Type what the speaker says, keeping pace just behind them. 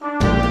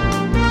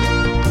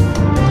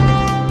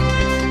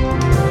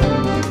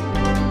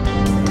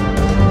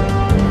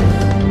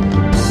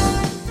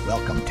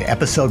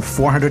episode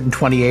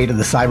 428 of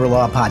the Cyber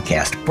Law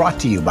Podcast, brought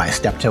to you by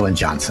Steptoe and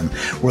Johnson.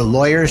 We're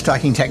lawyers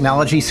talking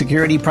technology,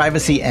 security,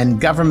 privacy,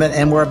 and government,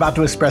 and we're about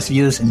to express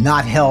views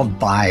not held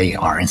by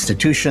our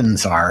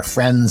institutions, our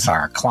friends,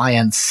 our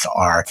clients,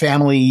 our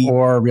family,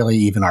 or really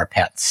even our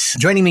pets.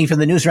 Joining me for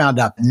the News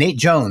Roundup, Nate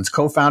Jones,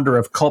 co-founder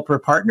of Culper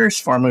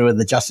Partners, formerly with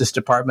the Justice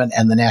Department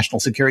and the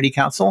National Security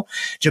Council.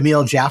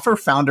 Jamil Jaffer,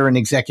 founder and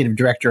executive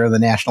director of the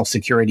National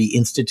Security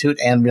Institute,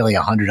 and really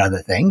 100 other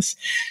things.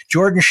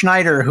 Jordan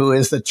Schneider, who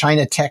is the China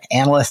tech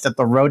analyst at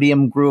the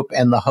Rhodium Group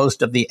and the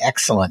host of the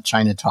excellent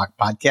China Talk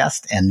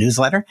podcast and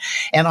newsletter.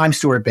 And I'm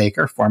Stuart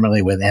Baker,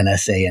 formerly with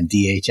NSA and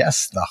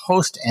DHS, the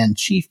host and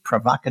chief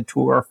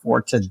provocateur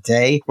for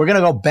today. We're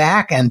going to go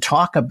back and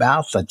talk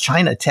about the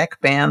China tech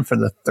ban for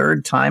the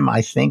third time,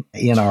 I think,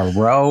 in a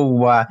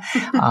row.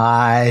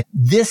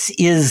 This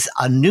is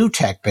a new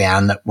tech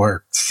ban that we're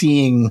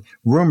seeing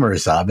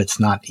rumors of. It's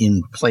not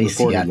in place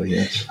yet.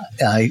 Yes.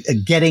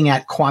 Getting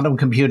at quantum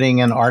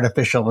computing and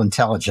artificial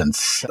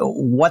intelligence.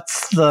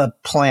 What's the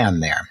plan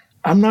there?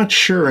 I'm not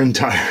sure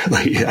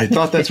entirely. I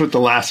thought that's what the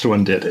last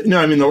one did.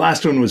 No, I mean, the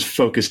last one was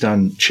focused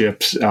on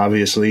chips,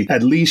 obviously.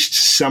 At least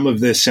some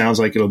of this sounds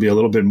like it'll be a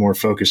little bit more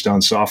focused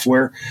on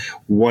software.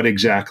 What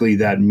exactly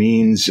that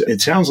means, it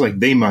sounds like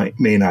they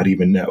may not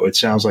even know. It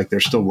sounds like they're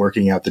still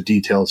working out the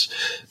details,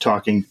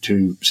 talking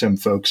to some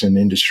folks in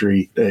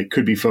industry. It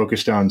could be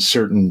focused on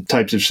certain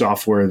types of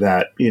software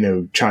that,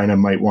 China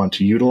might want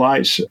to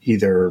utilize,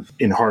 either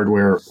in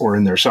hardware or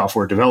in their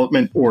software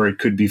development, or it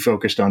could be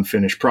focused on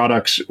finished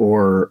products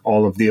or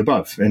all of the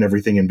above and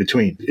everything in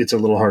between. It's a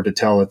little hard to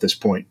tell at this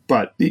point.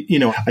 But,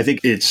 I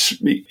think it's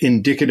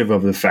indicative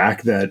of the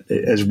fact that,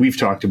 as we've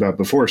talked about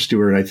before,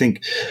 Stuart, I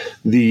think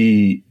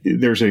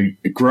there's a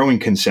growing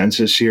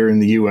consensus here in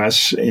the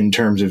U.S. in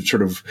terms of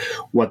sort of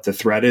what the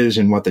threat is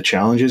and what the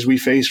challenges we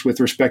face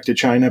with respect to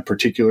China,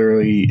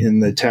 particularly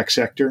in the tech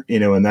sector,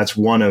 and that's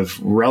one of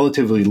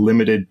relatively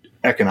limited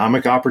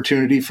economic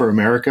opportunity for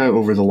America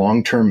over the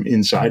long term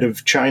inside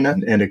of China,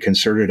 and a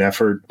concerted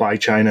effort by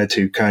China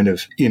to kind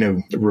of,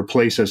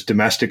 replace us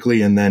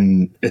domestically and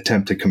then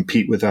attempt to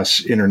compete with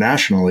us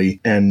internationally.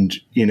 And,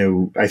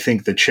 I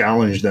think the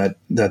challenge that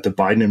the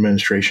Biden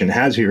administration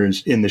has here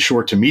is, in the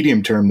short to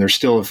medium term, there's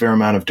still a fair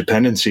amount of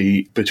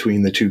dependency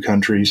between the two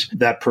countries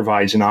that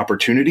provides an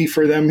opportunity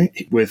for them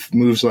with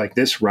moves like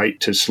this, right,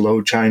 to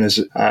slow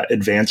China's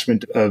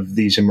advancement of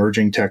these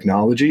emerging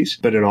technologies.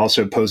 But it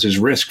also poses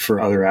risk for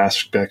other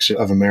aspects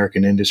of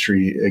American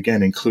industry,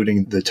 again,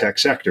 including the tech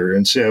sector.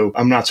 And so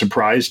I'm not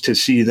surprised to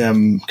see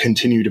them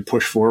continue to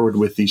push forward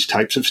with these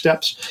types of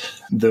steps.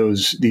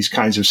 These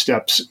kinds of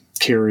steps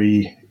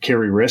carry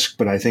risk,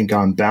 but I think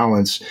on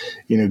balance,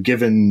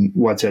 given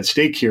what's at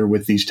stake here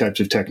with these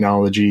types of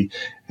technology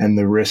and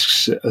the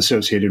risks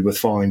associated with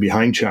falling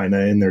behind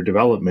China in their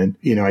development,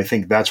 I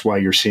think that's why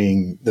you're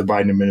seeing the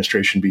Biden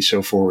administration be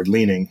so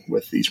forward-leaning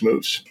with these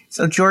moves.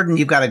 So, Jordan,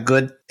 you've got a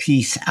good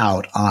piece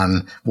out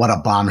on what a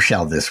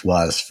bombshell this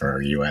was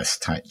for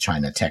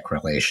U.S.-China tech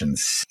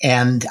relations.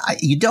 And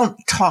you don't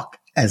talk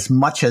as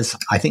much as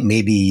I think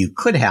maybe you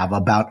could have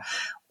about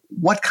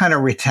what kind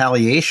of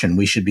retaliation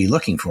we should be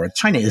looking for.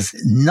 China is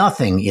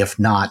nothing if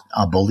not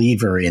a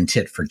believer in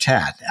tit for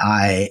tat.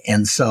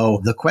 And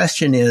so the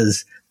question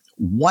is,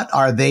 what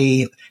are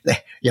they,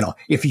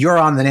 if you're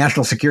on the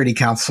National Security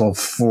Council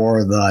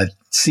for the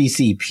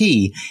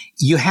CCP,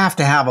 you have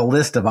to have a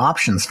list of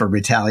options for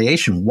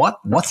retaliation.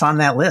 What's on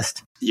that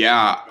list?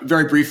 Yeah,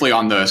 very briefly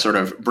on the sort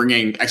of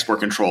bringing export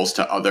controls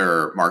to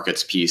other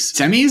markets piece.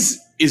 Semis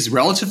is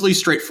relatively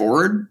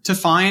straightforward to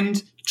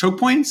find choke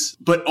points,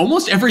 but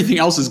almost everything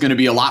else is going to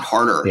be a lot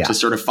harder to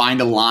sort of find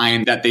a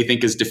line that they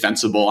think is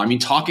defensible. I mean,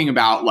 talking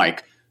about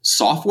like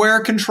software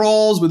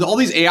controls with all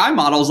these AI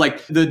models,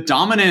 like the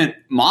dominant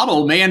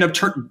model may end up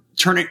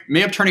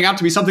turning out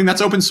to be something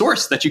that's open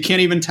source that you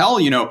can't even tell,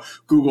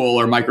 Google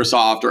or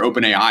Microsoft or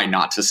OpenAI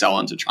not to sell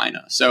into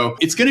China. So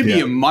it's going to be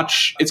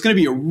it's going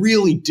to be a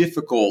really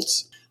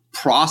difficult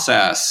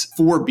process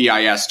for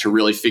BIS to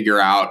really figure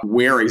out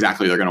where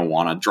exactly they're going to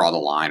want to draw the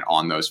line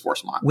on those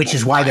force models. Which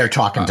is why they're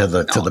talking to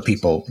the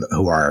people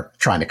who are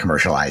trying to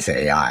commercialize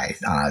AI.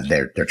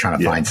 They're trying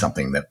to find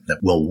something that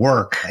will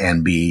work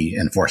and be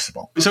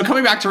enforceable. So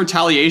coming back to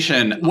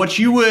retaliation, what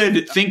you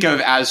would think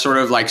of as sort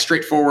of like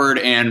straightforward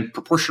and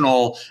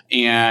proportional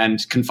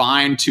and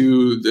confined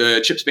to the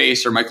chip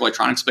space or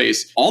microelectronic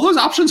space, all those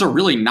options are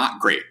really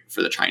not great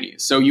for the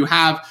Chinese. So you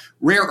have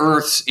rare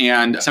earths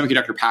and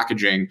semiconductor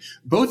packaging,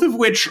 both of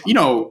which,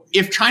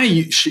 if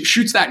China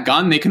shoots that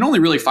gun, they can only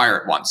really fire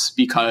it once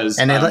because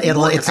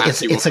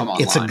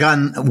it's a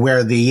gun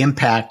where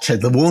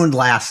the wound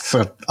lasts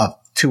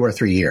 2 or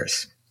 3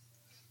 years.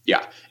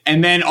 Yeah.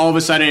 And then all of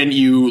a sudden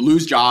you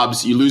lose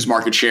jobs, you lose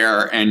market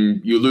share, and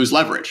you lose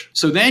leverage.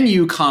 So then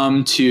you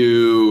come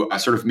to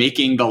sort of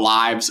making the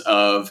lives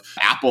of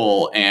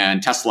Apple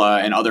and Tesla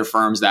and other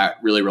firms that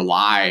really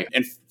rely,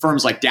 and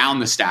firms like down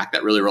the stack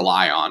that really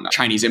rely on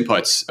Chinese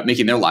inputs,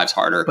 making their lives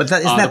harder. But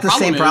isn't that the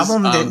same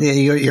problem?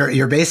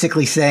 You're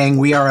basically saying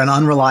we are an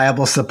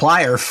unreliable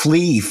supplier.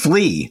 Flee.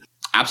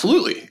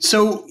 Absolutely.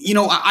 So,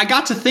 I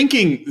got to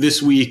thinking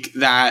this week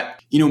that,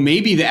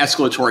 maybe the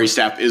escalatory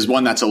step is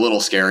one that's a little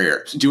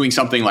scarier, doing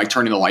something like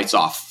turning the lights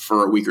off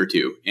for a week or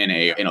two in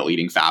a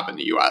leading fab in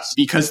the US,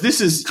 because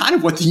this is kind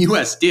of what the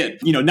US did.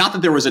 Not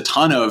that there was a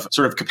ton of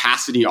sort of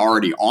capacity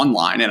already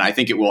online, and I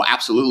think it will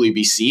absolutely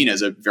be seen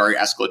as a very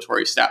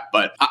escalatory step.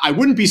 But I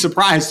wouldn't be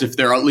surprised if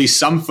there are at least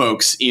some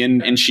folks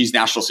in Xi's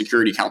National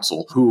Security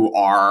Council who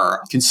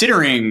are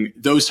considering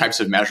those types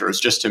of measures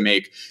just to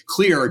make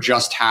clear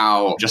just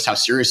how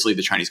seriously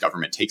the Chinese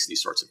government takes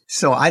these sorts of.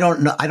 So I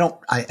don't know.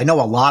 I know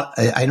a lot.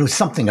 I know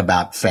something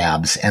about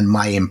fabs, and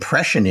my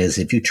impression is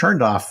if you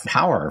turned off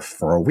power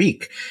for a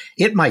week,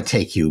 it might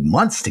take you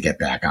months to get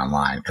back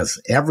online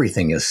because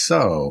everything is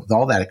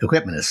all that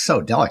equipment is so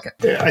delicate.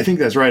 Yeah, I think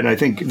that's right. And I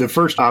think the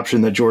first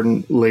option that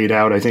Jordan laid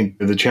out, I think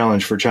the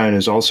challenge for China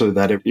is also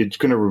that it's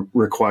going to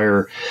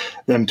require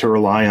them to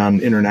rely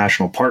on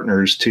international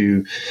partners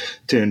to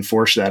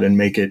enforce that and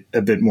make it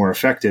a bit more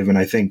effective. And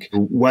I think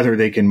whether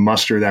they can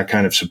muster that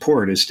kind of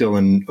support is still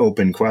an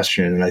open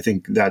question. And I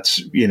think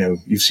that's,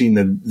 you've seen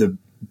the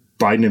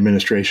Biden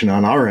administration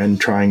on our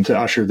end trying to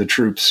usher the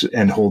troops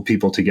and hold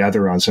people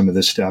together on some of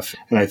this stuff.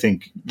 And I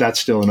think that's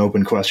still an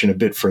open question a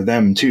bit for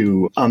them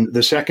too.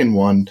 The second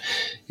one,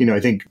 I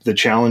think the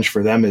challenge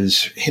for them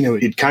is,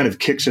 it kind of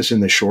kicks us in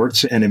the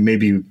shorts and it may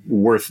be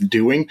worth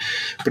doing,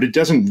 but it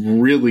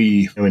doesn't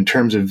really, in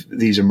terms of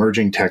these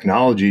emerging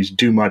technologies,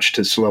 do much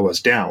to slow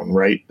us down,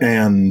 right?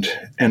 And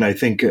I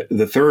think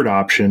the third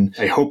option,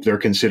 I hope they're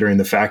considering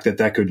the fact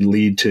that could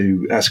lead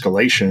to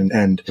escalation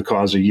and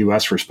cause a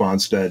U.S.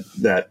 response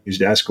that is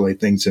to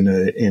escalate things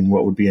in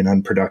what would be an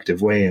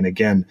unproductive way. And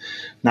again,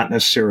 not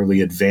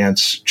necessarily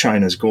advance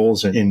China's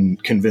goals in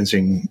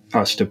convincing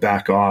us to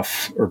back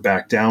off or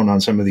back down on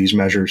some of these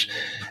measures,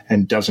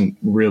 and doesn't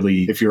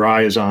really, if your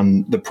eye is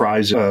on the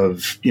prize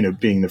of,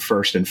 being the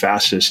first and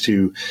fastest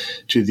to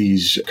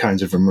these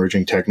kinds of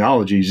emerging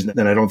technologies,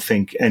 then I don't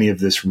think any of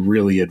this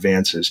really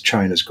advances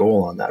China's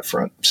goal on that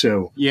front.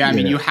 So, yeah, I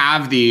mean, you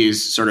have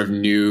these sort of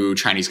new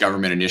Chinese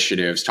government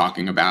initiatives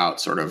talking about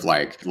sort of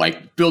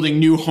like building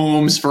new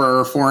homes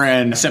for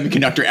foreign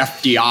semiconductor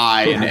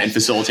FDI and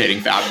facilitating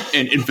fab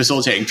and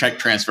facilitating tech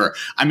transfer.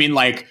 I mean,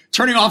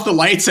 turning off the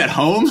lights at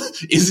home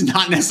is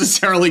not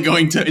necessarily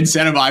going to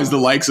incentivize the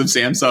likes of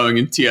Samsung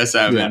and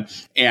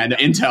TSM and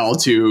Intel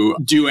to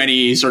do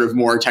any sort of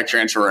more tech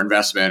transfer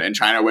investment in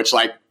China, which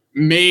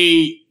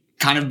may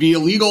kind of be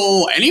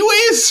illegal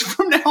anyways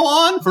from now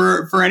on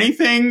for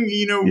anything,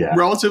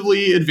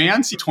 relatively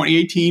advanced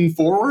 2018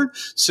 forward.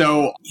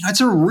 So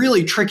it's a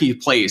really tricky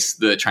place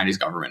the Chinese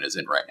government is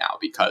in right now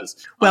because.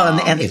 Well,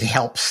 and it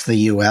helps the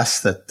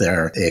U.S. that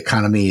their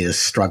economy is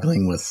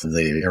struggling with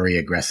the very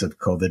aggressive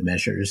COVID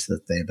measures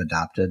that they've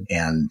adopted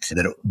and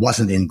that it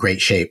wasn't in great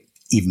shape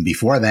even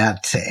before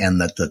that, and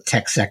that the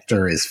tech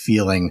sector is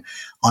feeling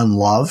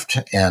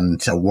unloved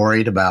and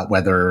worried about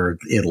whether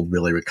it'll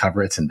really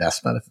recover its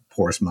investment if it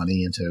pours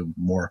money into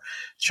more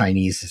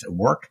Chinese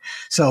work.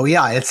 So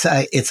yeah, it's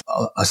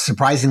a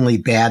surprisingly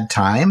bad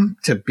time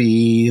to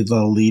be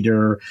the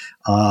leader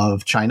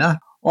of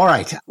China. All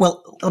right.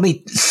 Well, let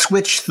me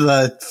switch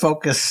the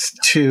focus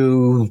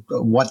to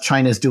what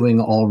China is doing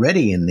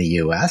already in the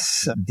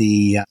U.S.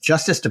 The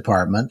Justice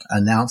Department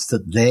announced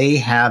that they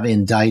have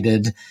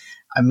indicted,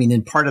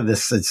 in part of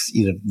this, it's,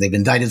 they've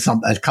indicted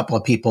a couple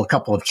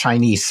of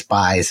Chinese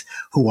spies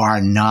who are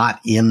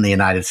not in the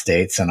United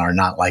States and are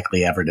not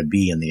likely ever to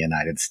be in the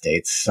United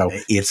States. So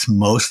it's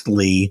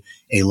mostly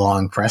a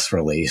long press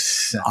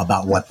release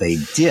about what they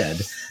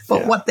did.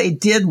 But what they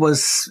did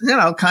was,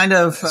 kind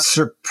of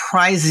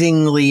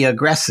surprisingly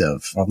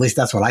aggressive. Or at least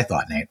that's what I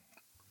thought, Nate.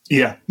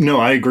 Yeah,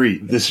 no, I agree.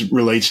 This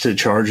relates to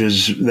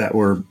charges that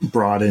were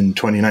brought in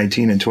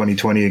 2019 and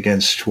 2020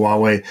 against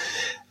Huawei.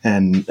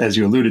 And as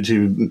you alluded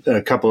to,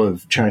 a couple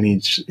of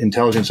Chinese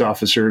intelligence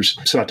officers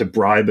sought to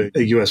bribe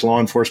a U.S. law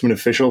enforcement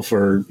official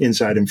for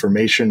inside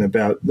information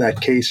about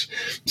that case,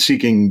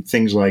 seeking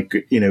things like,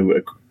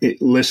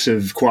 lists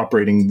of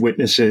cooperating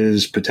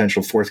witnesses,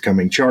 potential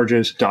forthcoming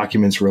charges,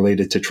 documents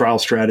related to trial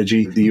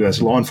strategy. The U.S.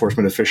 law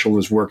enforcement official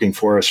was working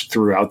for us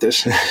throughout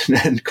this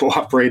and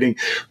cooperating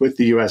with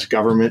the U.S.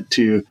 government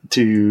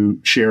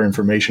to share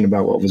information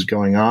about what was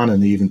going on.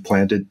 And they even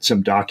planted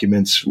some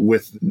documents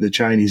with the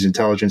Chinese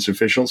intelligence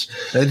officials.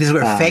 These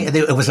were fake.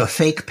 It was a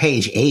fake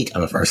page 8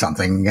 or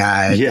something.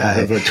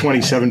 Of a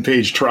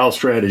 27-page trial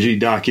strategy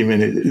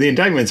document. The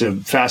indictment's a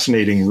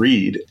fascinating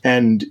read.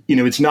 And,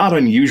 it's not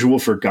unusual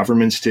for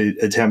governments to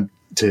attempt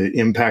to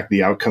impact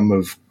the outcome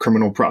of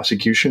criminal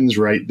prosecutions,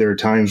 right? There are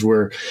times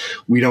where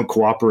we don't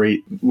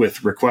cooperate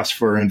with requests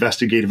for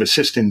investigative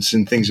assistance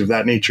and things of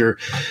that nature.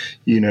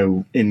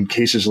 In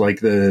cases like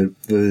the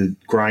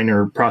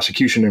Griner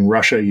prosecution in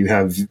Russia, you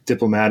have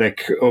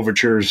diplomatic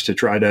overtures to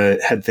try to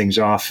head things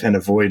off and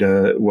avoid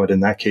what in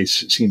that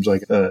case seems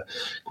like a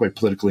quite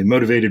politically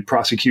motivated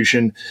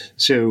prosecution.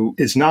 So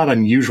it's not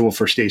unusual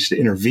for states to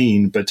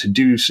intervene, but to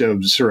do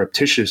so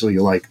surreptitiously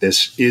like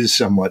this is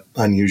somewhat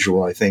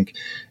unusual, I think.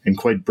 and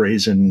quite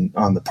brazen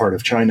on the part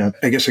of China.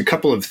 I guess a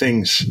couple of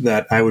things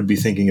that I would be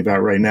thinking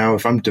about right now,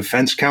 if I'm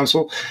defense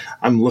counsel,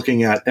 I'm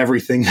looking at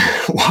everything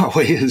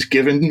Huawei has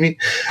given me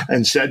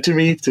and said to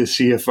me to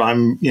see if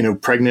I'm,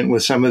 pregnant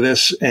with some of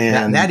this.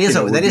 And that is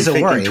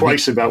a worry.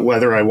 Twice about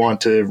whether I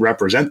want to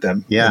represent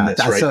them. Yeah, in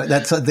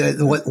this,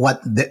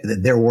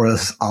 there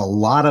was a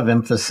lot of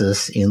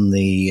emphasis in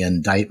the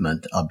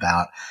indictment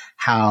about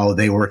how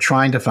they were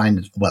trying to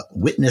find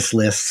witness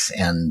lists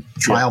and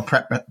trial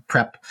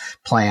prep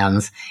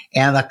plans,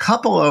 and a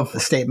couple of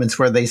statements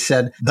where they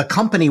said the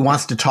company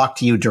wants to talk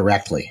to you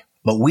directly.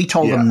 But we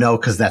told them no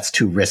because that's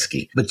too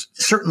risky. But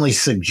certainly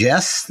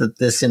suggests that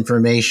this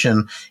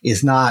information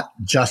is not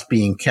just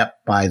being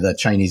kept by the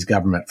Chinese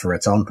government for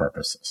its own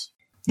purposes.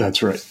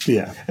 That's right.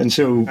 Yeah. And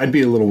so I'd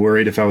be a little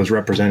worried if I was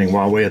representing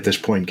Huawei at this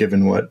point,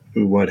 given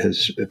what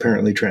has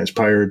apparently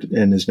transpired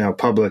and is now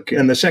public.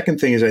 And the second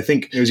thing is, I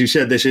think, as you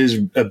said, this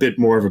is a bit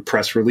more of a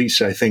press release.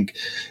 I think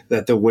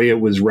that the way it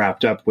was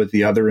wrapped up with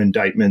the other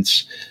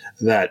indictments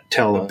that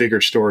tell a bigger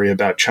story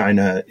about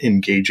China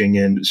engaging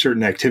in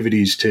certain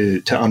activities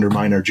to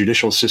undermine our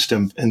judicial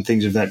system and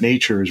things of that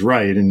nature is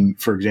right. And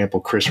for example,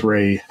 Chris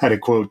Wray had a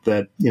quote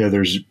that,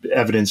 there's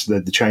evidence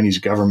that the Chinese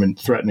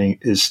government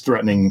is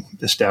threatening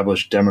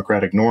established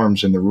democratic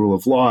norms and the rule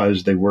of law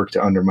as they work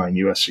to undermine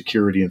U.S.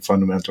 security and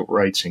fundamental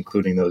rights,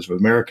 including those of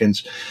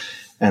Americans,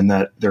 and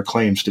that their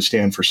claims to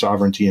stand for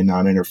sovereignty and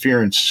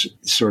non-interference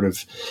sort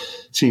of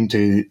seem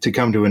to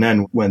come to an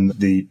end when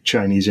the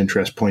Chinese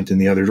interests point in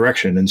the other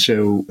direction. And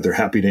so they're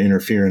happy to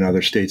interfere in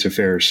other states'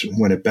 affairs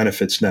when it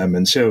benefits them.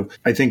 And so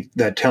I think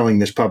that telling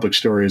this public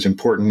story is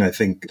important. I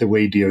think the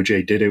way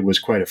DOJ did it was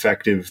quite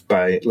effective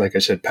by, like I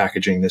said,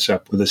 packaging this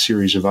up with a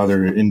series of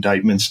other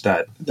indictments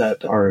that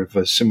are of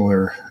a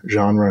similar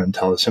genre and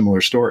tell a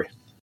similar story.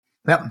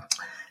 Yep.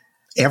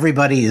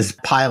 Everybody is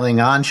piling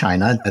on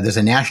China. There's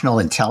a national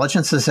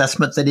intelligence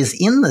assessment that is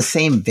in the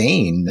same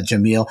vein,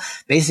 Jamil,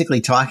 basically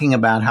talking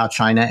about how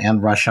China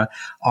and Russia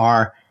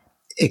are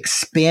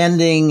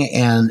expanding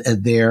and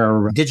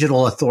their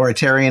digital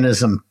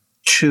authoritarianism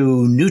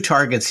to new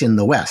targets in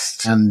the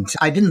West. And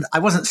I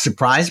wasn't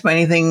surprised by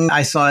anything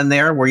I saw in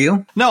there. Were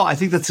you? No, I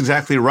think that's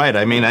exactly right.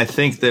 I mean, I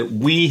think that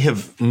we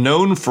have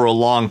known for a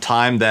long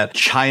time that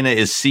China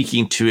is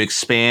seeking to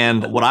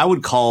expand what I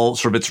would call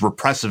sort of its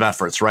repressive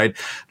efforts, right?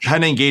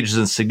 China engages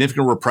in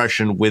significant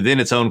repression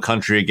within its own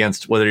country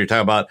against whether you're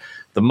talking about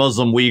the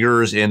Muslim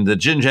Uyghurs in the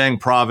Xinjiang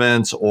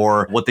province,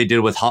 or what they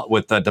did with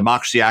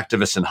democracy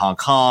activists in Hong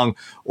Kong,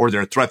 or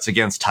their threats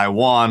against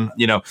Taiwan.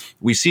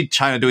 We see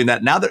China doing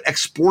that. Now they're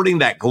exporting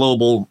that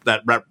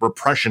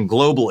repression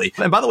globally.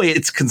 And by the way,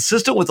 it's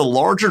consistent with a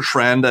larger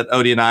trend that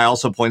Odie and I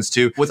also points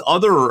to with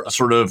other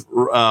sort of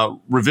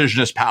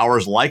revisionist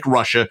powers like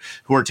Russia,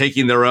 who are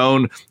taking their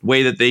own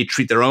way that they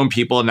treat their own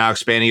people and now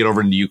expanding it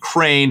over into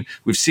Ukraine.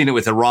 We've seen it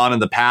with Iran in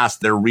the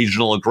past, their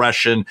regional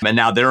aggression, and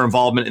now their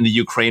involvement in the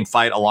Ukraine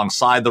fight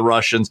alongside the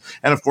Russians,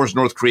 and of course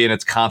North Korea and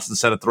its constant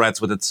set of threats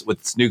with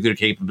its nuclear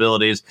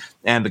capabilities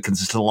and the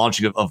consistent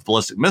launching of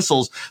ballistic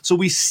missiles. So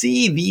we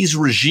see these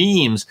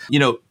regimes,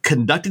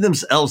 conducting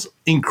themselves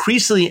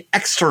increasingly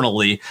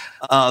externally,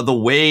 the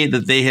way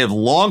that they have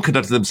long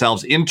conducted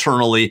themselves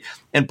internally.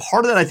 And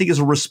part of that, I think, is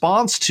a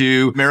response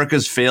to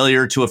America's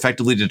failure to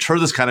effectively deter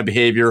this kind of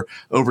behavior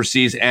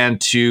overseas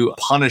and to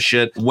punish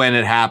it when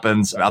it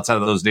happens outside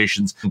of those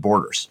nations'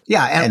 borders.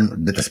 Yeah,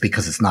 and that's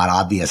because it's not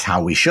obvious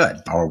how we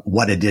should or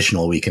what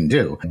additional we can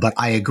do. But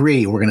I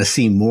agree, we're going to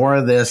see more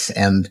of this,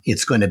 and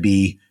it's going to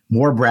be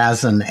more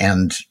brazen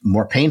and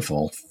more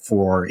painful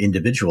for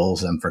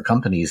individuals and for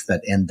companies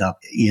that end up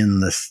in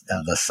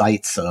the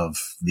sights of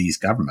these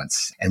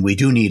governments. And we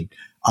do need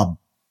a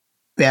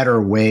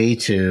better way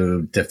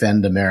to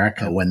defend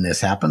America when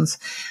this happens.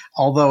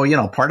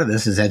 Although, part of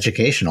this is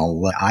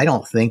educational. I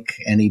don't think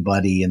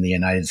anybody in the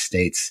United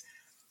States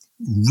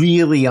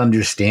really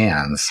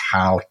understands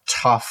how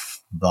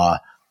tough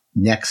the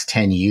next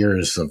 10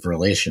 years of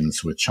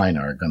relations with China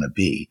are going to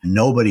be.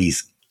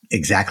 Nobody's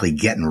exactly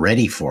getting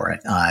ready for it.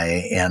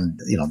 And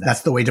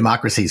that's the way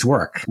democracies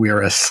work.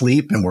 We're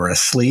asleep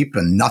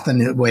and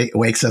nothing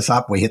wakes us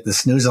up. We hit the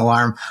snooze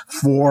alarm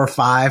 4 or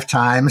 5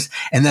 times.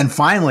 And then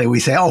finally we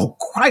say, oh,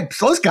 Christ,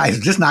 those guys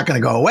are just not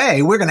going to go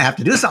away. We're going to have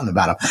to do something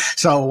about them.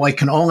 So I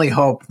can only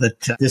hope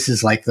that this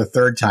is like the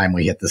 3rd time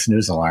we hit the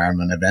snooze alarm,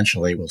 and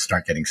eventually we'll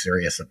start getting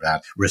serious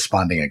about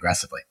responding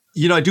aggressively.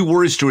 I do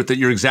worry, Stuart, that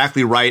you're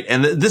exactly right.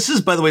 And this is,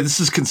 by the way,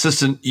 this is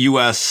consistent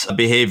U.S.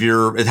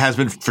 behavior. It has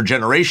been for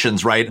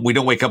generations, right? We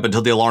don't wake up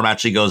until the alarm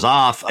actually goes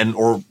off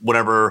or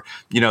whatever,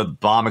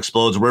 bomb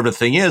explodes or whatever the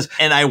thing is.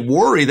 And I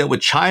worry that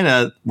with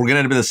China, we're going to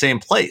end up in the same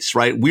place,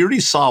 right? We already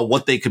saw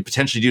what they could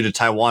potentially do to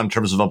Taiwan in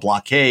terms of a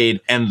blockade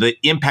and the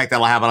impact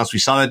that'll have on us. We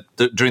saw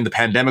that during the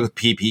pandemic with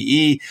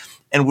PPE.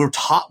 And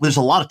there's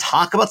a lot of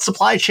talk about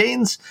supply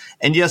chains.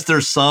 And yes,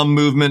 there's some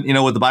movement,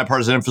 with the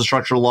bipartisan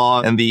infrastructure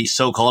law and the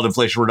so-called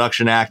Inflation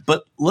Reduction Act.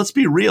 But let's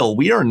be real.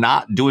 We are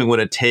not doing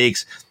what it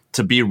takes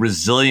to be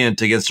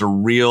resilient against a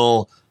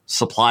real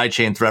supply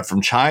chain threat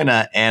from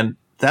China. And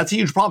that's a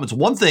huge problem. It's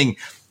one thing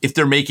if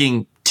they're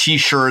making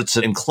T-shirts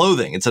and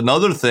clothing. It's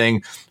another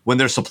thing when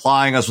they're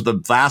supplying us with the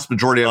vast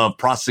majority of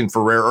processing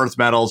for rare earth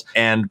metals,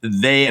 and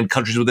they and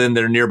countries within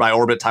their nearby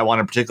orbit, Taiwan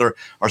in particular,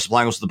 are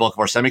supplying us with the bulk of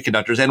our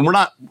semiconductors. And we're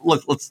not,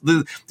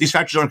 these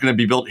factories aren't going to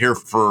be built here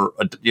for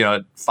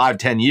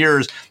 5-10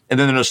 years, and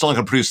then they're still not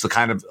going to produce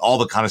all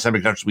the kind of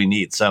semiconductors we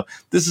need. So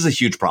this is a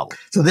huge problem.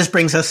 So this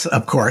brings us,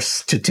 of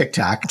course, to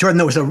TikTok. Jordan,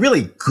 there was a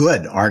really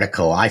good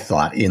article, I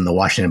thought, in the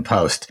Washington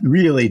Post,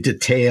 really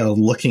detailed,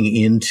 looking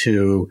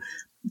into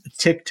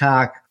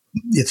TikTok,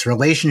 its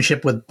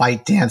relationship with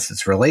ByteDance,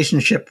 its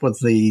relationship with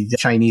the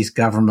Chinese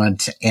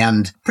government,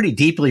 and pretty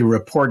deeply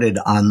reported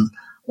on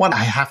what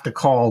I have to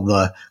call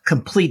the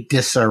complete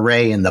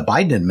disarray in the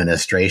Biden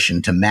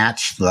administration to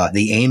match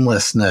the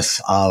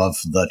aimlessness of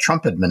the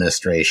Trump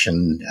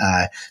administration,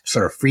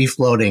 sort of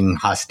free-floating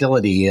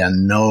hostility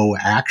and no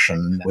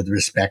action with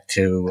respect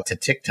to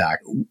TikTok.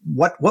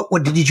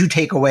 What did you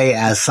take away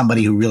as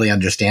somebody who really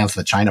understands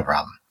the China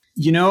problem?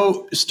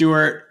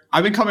 Stuart,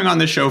 I've been coming on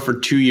this show for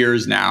 2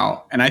 years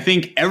now, and I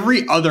think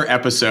every other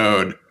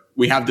episode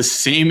we have the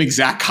same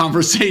exact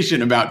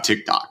conversation about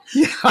TikTok.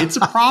 Yeah, it's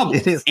a problem.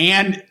 It is.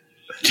 And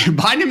the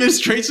Biden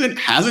administration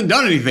hasn't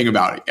done anything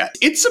about it yet.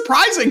 It's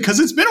surprising because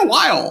it's been a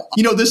while.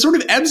 The sort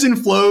of ebbs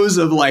and flows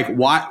of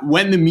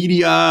when the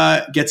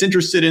media gets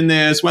interested in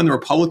this, when the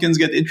Republicans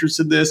get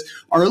interested in this,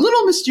 are a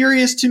little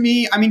mysterious to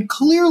me. I mean,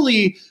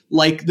 clearly,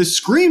 the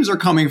screams are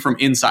coming from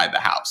inside the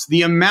House.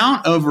 The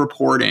amount of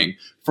reporting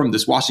from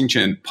this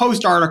Washington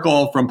Post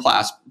article, from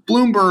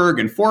Bloomberg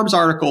and Forbes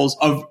articles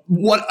of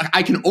what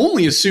I can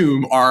only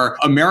assume are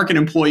American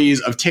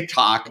employees of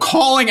TikTok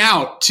calling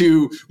out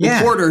to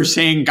reporters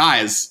saying,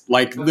 guys,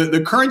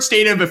 the current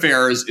state of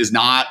affairs is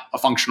not a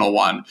functional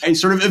one. It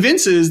sort of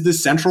evinces the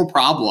central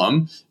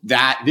problem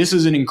that this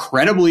is an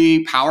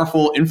incredibly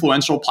powerful,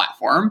 influential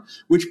platform,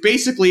 which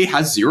basically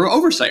has zero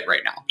oversight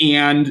right now.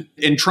 And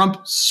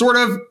Trump sort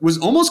of was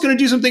almost going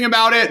to do something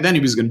about it. Then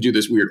he was going to do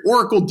this weird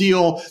Oracle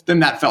deal. Then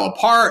that fell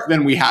apart.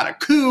 Then we had a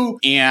coup.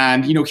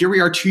 And, here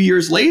we are 2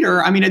 years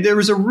later. I mean, there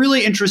was a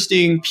really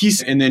interesting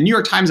piece in the New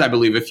York Times, I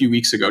believe, a few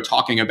weeks ago,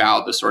 talking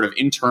about the sort of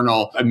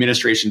internal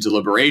administration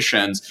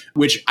deliberations,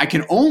 which I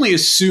can only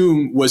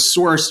assume was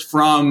sourced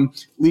from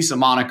Lisa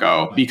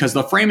Monaco, because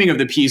the framing of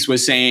the piece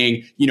was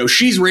saying,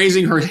 she's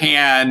raising her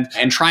hand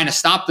and trying to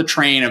stop the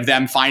train of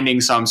them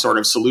finding some sort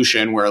of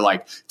solution where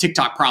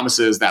TikTok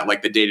promises that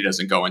the data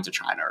doesn't go into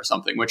China or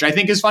something, which I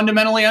think is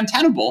fundamentally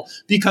untenable,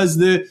 because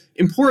the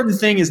important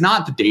thing is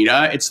not the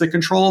data, it's the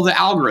control of the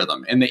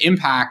algorithm and the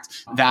impact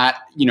that,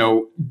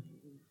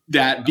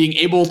 that being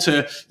able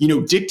to,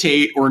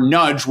 dictate or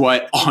nudge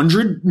what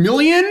 100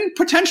 million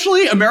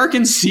potentially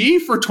Americans see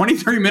for 20,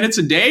 30 minutes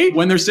a day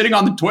when they're sitting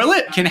on the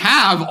toilet can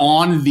have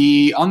on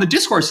the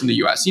discourse in the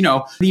US.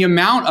 The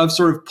amount of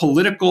sort of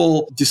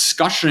political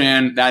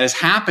discussion that is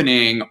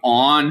happening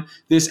on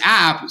this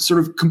app sort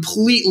of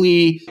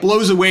completely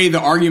blows away the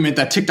argument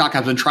that TikTok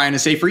has been trying to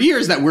say for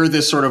years, that we're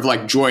this sort of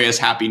joyous,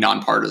 happy,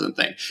 nonpartisan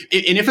thing.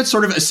 And if it's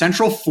sort of a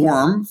central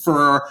forum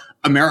for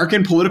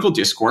American political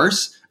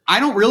discourse, I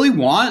don't really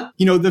want,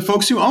 the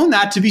folks who own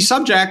that to be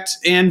subject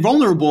and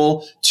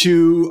vulnerable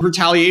to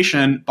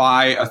retaliation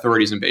by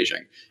authorities in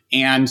Beijing.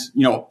 And,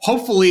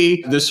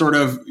 hopefully the sort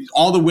of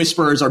all the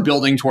whispers are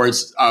building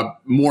towards a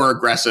more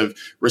aggressive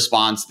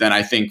response than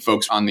I think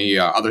folks on the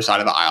other side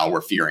of the aisle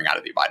were fearing out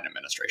of the Biden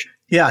administration.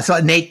 Yeah. So,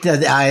 Nate,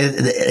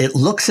 it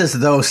looks as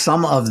though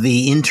some of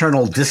the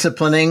internal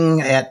disciplining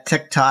at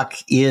TikTok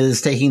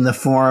is taking the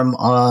form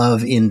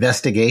of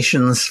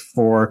investigations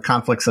for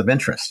conflicts of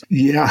interest.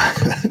 Yeah.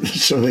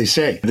 So they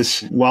say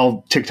this,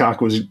 while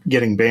TikTok was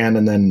getting banned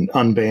and then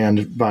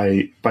unbanned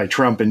by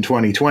Trump in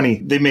 2020,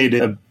 they made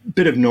a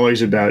bit of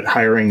noise about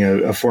hiring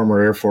a former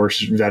Air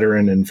Force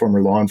veteran and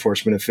former law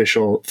enforcement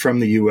official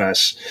from the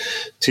U.S.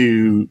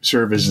 to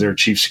serve as their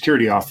chief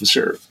security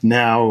officer.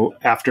 Now,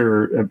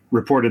 after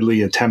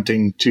reportedly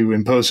attempting to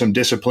impose some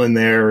discipline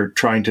there,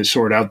 trying to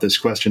sort out this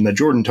question that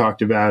Jordan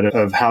talked about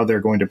of how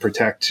they're going to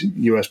protect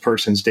U.S.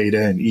 persons'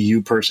 data and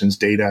EU persons'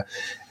 data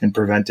and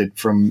prevent it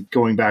from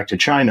going back to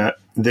China,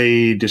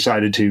 they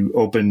decided to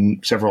open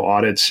several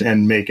audits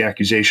and make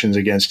accusations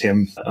against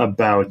him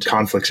about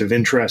conflicts of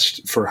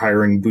interest for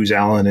hiring Booz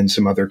Allen and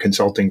some other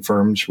consulting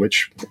firms,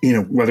 which,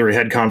 whether he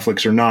had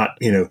conflicts or not,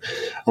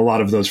 a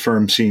lot of those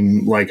firms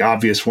seem like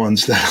obvious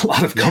ones that a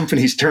lot of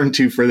companies turn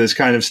to for this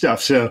kind of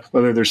stuff. So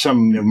whether there's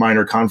some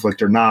minor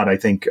conflict or not, I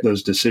think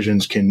those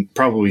decisions can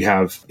probably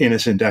have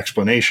innocent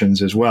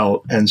explanations as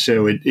well. And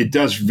so it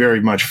does very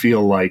much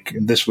feel like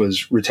this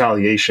was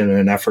retaliation and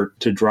an effort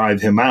to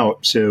drive him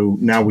out. So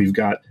now we've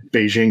got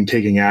Beijing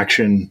taking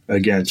action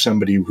against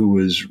somebody who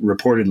was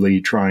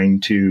reportedly trying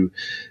to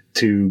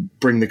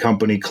bring the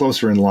company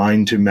closer in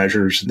line to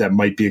measures that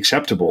might be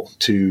acceptable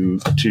to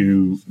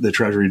the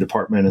Treasury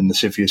Department and the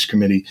CFIUS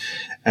Committee.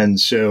 And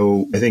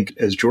so I think,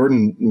 as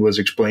Jordan was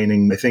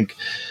explaining, I think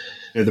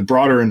the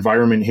broader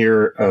environment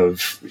here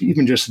of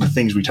even just the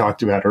things we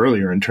talked about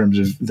earlier in terms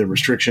of the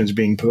restrictions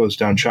being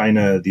posed on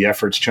China, the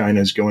efforts China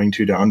is going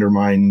to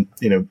undermine,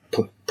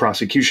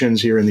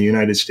 prosecutions here in the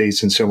United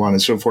States and so on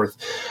and so forth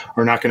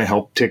are not going to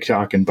help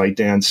TikTok and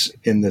ByteDance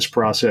in this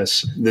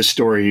process. This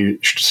story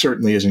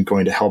certainly isn't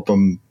going to help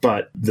them.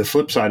 But the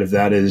flip side of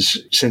that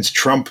is, since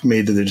Trump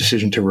made the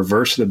decision to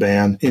reverse the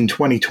ban in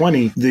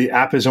 2020, the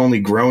app has only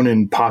grown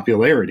in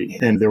popularity.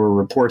 And there were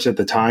reports at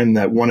the time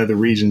that one of the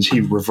reasons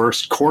he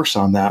reversed course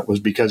on that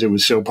was because it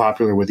was so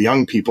popular with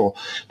young people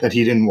that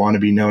he didn't want to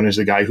be known as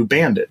the guy who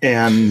banned it.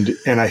 And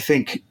I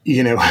think,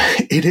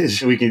 it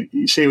is, we can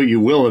say what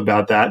you will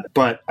about that,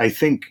 but I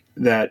think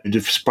that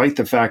despite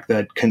the fact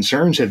that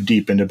concerns have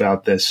deepened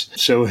about this,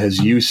 so has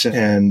use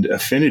and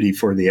affinity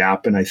for the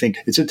app. And I think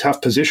it's a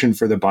tough position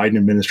for the Biden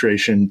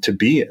administration to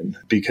be in,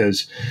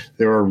 because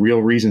there are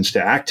real reasons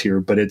to act here,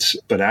 but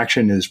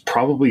action is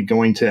probably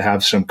going to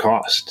have some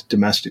cost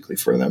domestically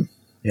for them.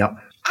 Yep.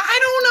 I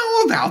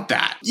don't know about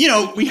that.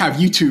 We have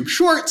YouTube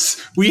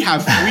Shorts, we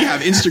have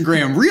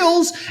Instagram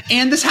Reels,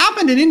 and this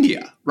happened in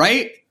India,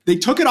 right? They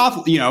took it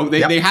off,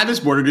 they had this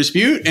border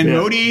dispute, and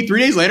Modi 3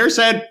 days later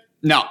said,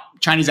 no,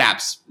 Chinese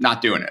apps,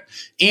 not doing it.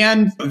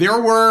 And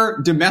there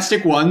were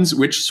domestic ones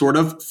which sort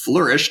of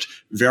flourished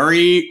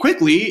very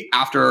quickly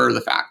after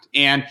the fact.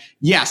 And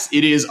yes,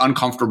 it is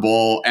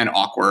uncomfortable and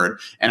awkward.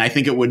 And I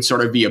think it would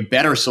sort of be a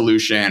better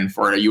solution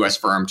for a US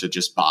firm to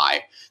just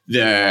buy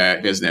the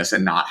business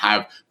and not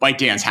have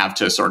ByteDance have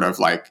to sort of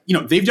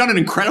they've done an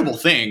incredible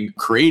thing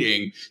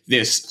creating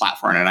this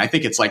platform. And I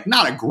think it's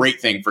not a great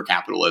thing for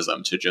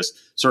capitalism to just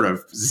sort of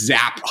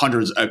zap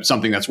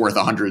something that's worth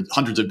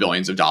hundreds of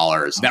billions of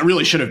dollars that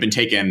really should have been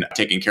taken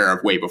care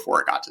of way before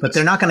it got to this. But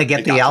they're not going to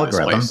get the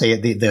algorithm.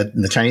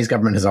 The Chinese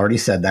government has already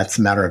said that's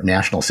a matter of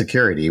national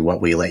security,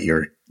 what we let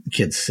your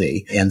kids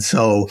see. And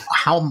so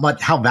how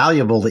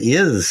valuable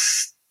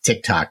is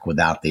TikTok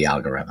without the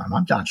algorithm?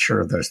 I'm not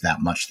sure there's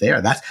that much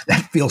there. That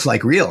feels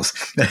like Reels.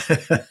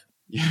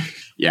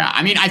 Yeah.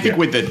 I mean, I think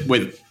with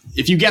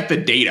if you get the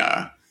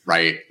data,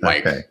 right?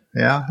 Okay.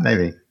 Yeah,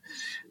 maybe.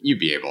 You'd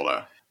be able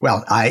to.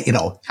 Well,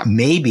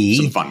 maybe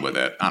some fun with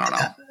it. I don't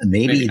know.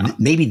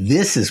 Maybe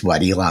this is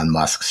what Elon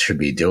Musk should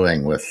be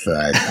doing with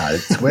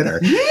Twitter.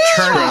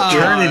 Yeah.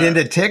 Turn it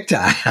into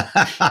TikTok.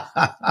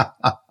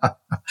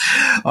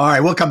 All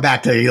right, we'll come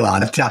back to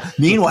Elon.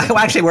 Meanwhile,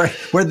 actually,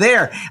 we're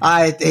there.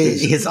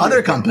 His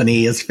other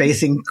company is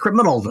facing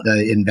criminal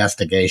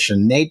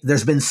investigation. Nate,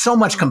 there's been so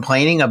much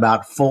complaining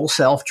about full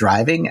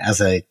self-driving as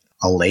a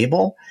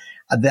label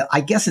that I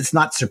guess it's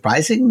not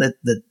surprising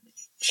that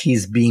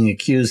he's being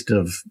accused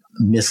of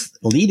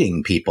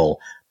misleading people.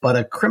 But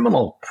a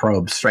criminal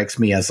probe strikes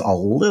me as a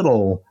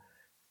little,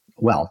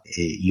 well,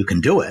 you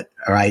can do it.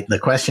 All right. The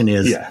question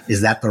is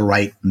that the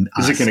right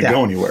Is it going to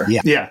go anywhere?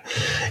 Yeah.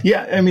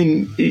 I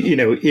mean,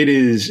 it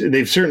is.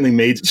 They've certainly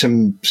made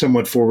some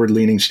somewhat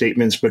forward-leaning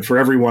statements, but for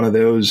every one of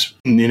those,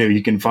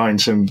 you can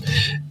find some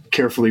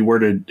carefully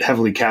worded,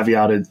 heavily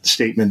caveated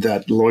statement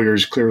that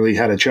lawyers clearly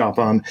had a chop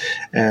on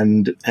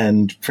and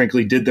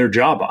frankly did their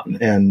job on.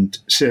 And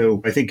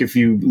so I think if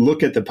you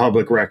look at the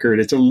public record,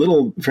 it's a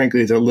little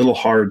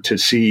hard to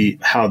see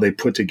how they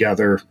put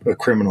together a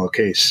criminal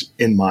case,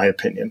 in my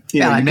opinion.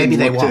 And maybe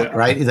they won't,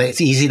 right?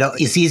 It's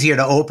easier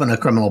to open a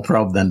criminal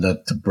probe than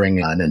to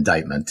bring an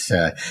indictment.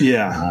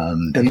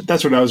 And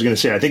that's what I was going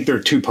to say. I think there are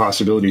two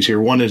possibilities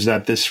here. One is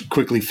that this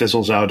quickly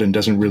fizzles out and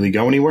doesn't really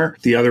go anywhere.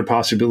 The other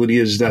possibility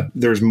is that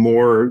there's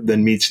more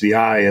than meets the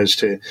eye as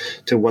to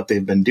what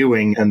they've been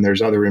doing, and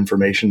there's other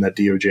information that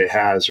DOJ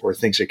has or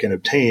thinks it can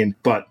obtain.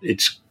 But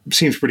it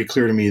seems pretty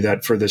clear to me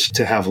that for this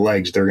to have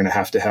legs, they're going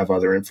to have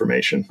other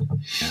information.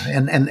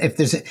 And if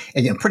there's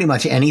pretty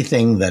much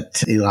anything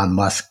that Elon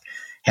Musk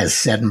has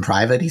said in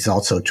private, he's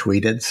also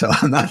tweeted. So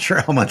I'm not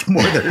sure how much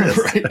more there is.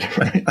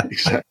 Right,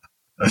 exactly.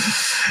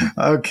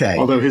 Okay.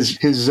 Although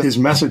his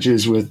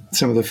messages with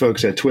some of the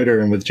folks at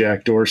Twitter and with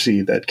Jack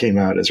Dorsey that came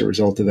out as a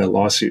result of that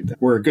lawsuit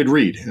were a good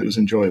read. It was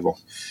enjoyable.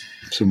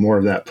 So more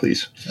of that,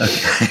 please.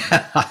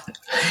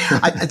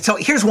 Okay. So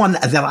here's one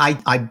that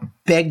I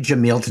begged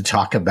Jamil to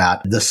talk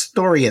about. The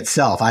story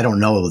itself, I don't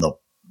know the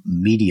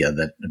media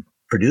that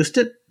produced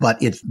it, but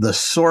the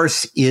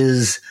source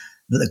is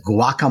the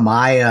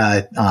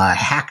Guacamaya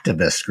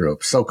hacktivist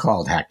group,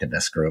 so-called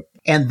hacktivist group.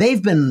 And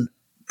they've been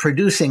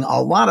producing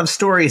a lot of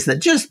stories that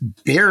just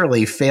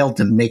barely failed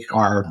to make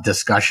our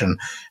discussion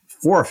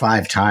 4 or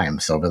 5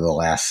 times over the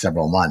last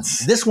several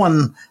months. This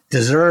one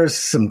deserves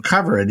some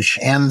coverage,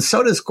 and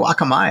so does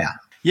Guacamaya.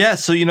 Yeah.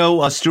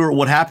 So, Stuart,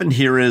 what happened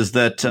here is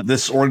that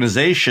this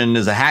organization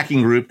is a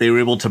hacking group. They were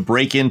able to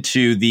break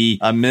into the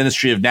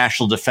Ministry of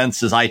National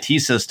Defense's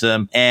IT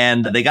system,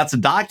 and they got some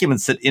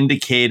documents that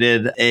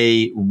indicated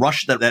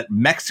that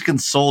Mexican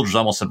soldiers, I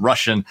almost said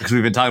Russian because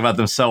we've been talking about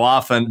them so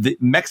often. The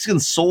Mexican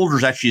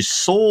soldiers actually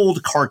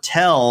sold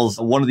cartels,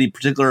 one of the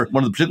particular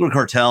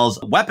cartels,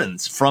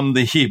 weapons from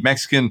the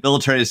Mexican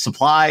military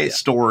supply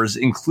stores,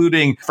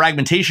 including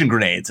fragmentation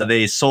grenades.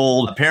 They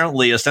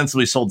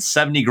ostensibly sold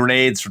 70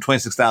 grenades for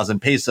 26,000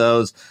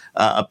 pesos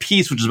a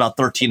piece, which is about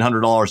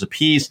 $1,300 a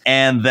piece,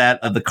 and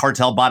that the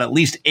cartel bought at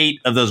least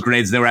 8 of those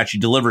grenades. And they were actually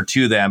delivered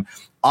to them.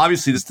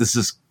 Obviously, this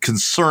is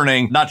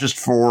concerning, not just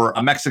for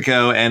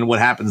Mexico and what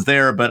happens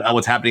there, but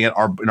what's happening in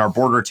our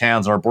border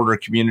towns, our border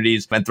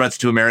communities, and threats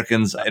to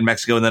Americans in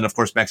Mexico, and then, of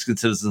course, Mexican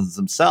citizens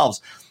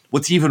themselves.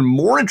 What's even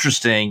more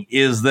interesting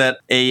is that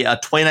a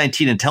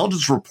 2019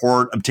 intelligence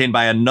report obtained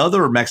by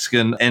another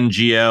Mexican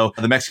NGO,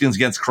 the Mexicans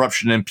Against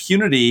Corruption and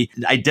Impunity,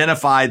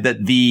 identified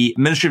that the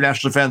Ministry of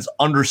National Defense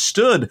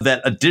understood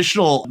that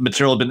additional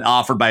material had been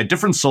offered by a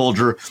different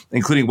soldier,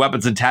 including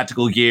weapons and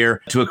tactical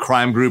gear, to a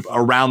crime group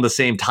around the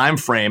same time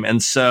frame.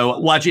 And so,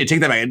 well, actually, I take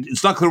that back.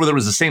 It's not clear whether it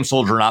was the same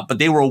soldier or not, but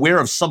they were aware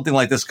of something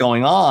like this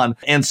going on.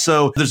 And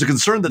so there's a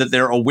concern that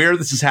they're aware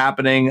this is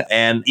happening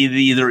and it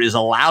either is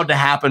allowed to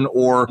happen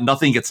or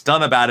nothing gets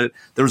done about it.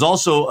 There was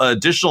also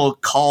additional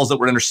calls that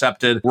were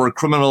intercepted where a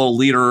criminal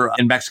leader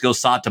in Mexico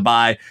sought to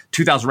buy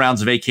 2,000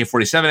 rounds of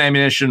AK-47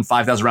 ammunition,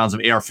 5,000 rounds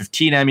of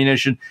AR-15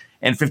 ammunition,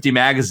 and 50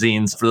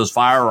 magazines for those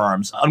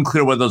firearms.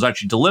 Unclear whether those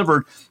actually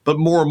delivered, but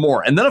more and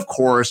more. And then, of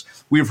course,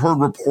 we've heard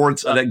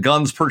reports that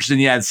guns purchased in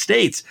the United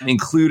States,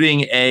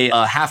 including a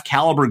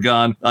half-caliber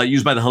gun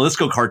used by the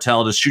Jalisco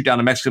cartel to shoot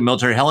down a Mexican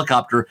military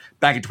helicopter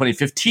back in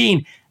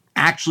 2015,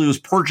 actually was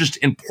purchased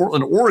in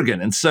Portland, Oregon.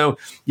 And so,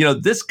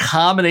 this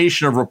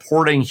combination of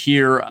reporting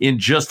here in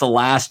just the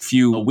last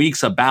few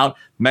weeks about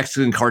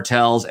Mexican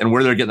cartels and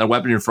where they're getting their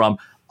weaponry from,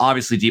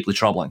 obviously deeply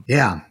troubling.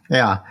 Yeah.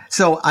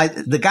 So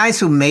the guys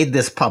who made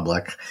this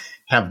public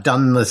have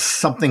done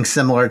something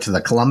similar to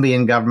the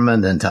Colombian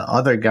government and to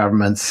other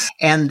governments,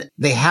 and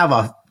they have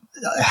a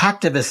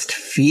hacktivist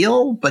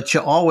feel, but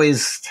you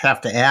always have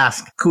to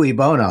ask, cui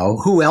bono,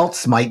 who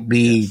else might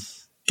be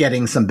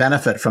getting some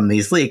benefit from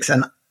these leaks?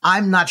 And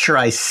I'm not sure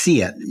I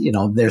see it.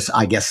 There's,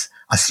 I guess,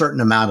 a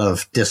certain amount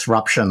of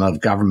disruption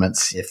of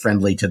governments if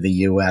friendly to the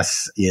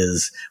U.S.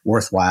 is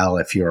worthwhile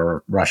if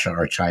you're Russia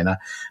or China.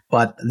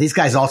 But these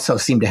guys also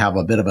seem to have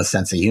a bit of a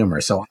sense of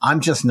humor. So I'm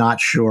just not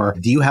sure.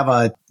 Do you have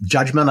a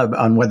judgment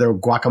on whether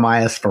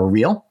Guacamaya is for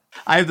real?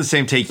 I have the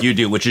same take you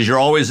do, which is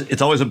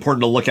it's always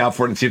important to look out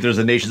for it and see if there's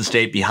a nation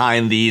state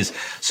behind these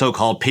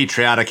so-called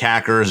patriotic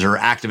hackers or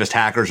activist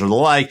hackers or the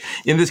like.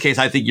 In this case,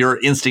 I think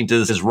your instinct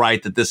is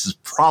right that this is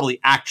probably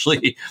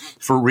actually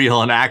for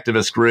real an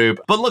activist group.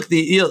 But look,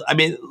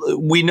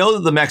 we know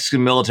that the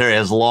Mexican military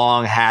has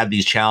long had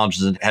these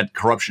challenges and had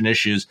corruption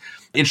issues.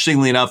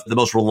 Interestingly enough, the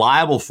most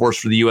reliable force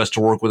for the U.S. to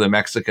work with in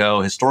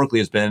Mexico historically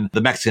has been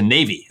the Mexican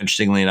Navy,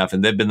 interestingly enough,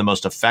 and they've been the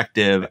most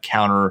effective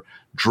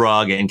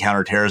counter-drug and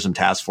counterterrorism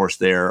task force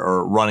there,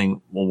 or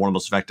running one of the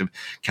most effective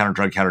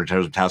counter-drug,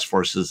 counterterrorism task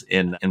forces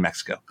in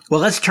Mexico. Well,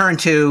 let's turn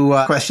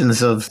to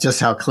questions of just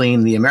how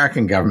clean the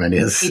American government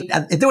is.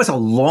 There was a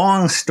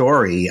long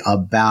story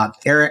about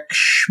Eric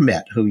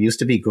Schmidt, who used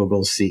to be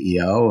Google's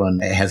CEO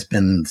and has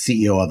been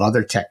CEO of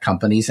other tech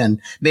companies and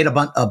made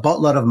a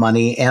boatload of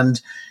money. And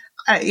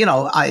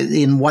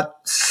in what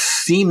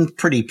seemed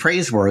pretty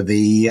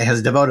praiseworthy,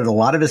 has devoted a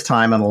lot of his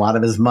time and a lot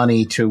of his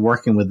money to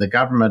working with the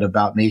government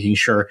about making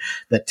sure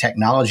that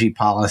technology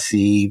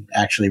policy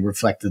actually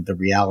reflected the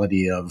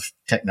reality of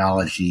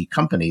technology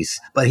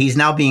companies. But he's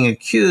now being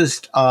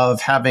accused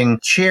of having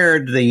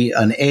chaired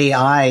an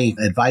AI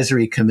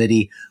advisory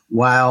committee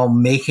while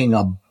making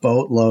a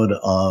boatload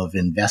of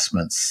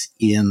investments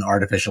in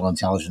artificial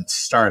intelligence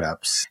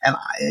startups. And,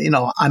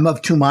 I'm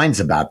of two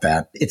minds about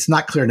that. It's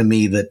not clear to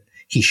me that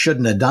he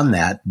shouldn't have done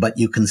that, but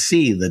you can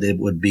see that it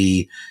would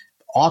be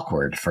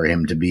awkward for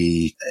him to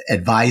be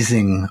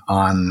advising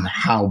on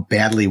how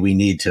badly we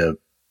need to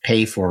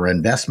pay for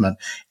investment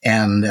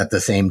and at the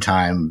same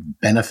time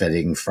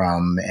benefiting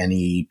from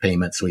any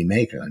payments we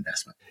make on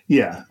investment.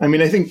 Yeah.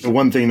 I think the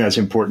one thing that's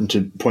important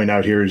to point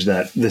out here is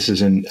that this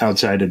is an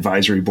outside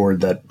advisory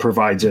board that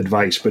provides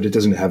advice, but it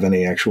doesn't have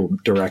any actual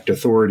direct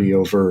authority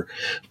over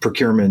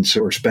procurements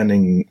or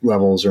spending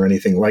levels or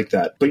anything like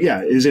that. But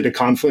yeah, is it a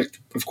conflict?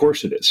 Of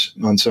course it is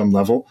on some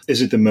level.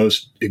 Is it the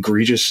most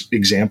egregious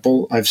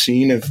example I've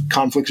seen of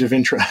conflicts of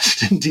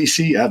interest in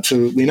DC?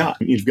 Absolutely not.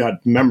 You've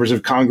got members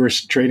of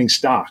Congress trading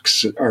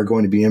stocks are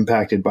going to be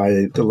impacted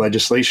by the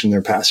legislation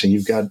they're passing.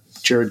 You've got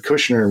Jared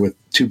Kushner with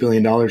 $2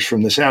 billion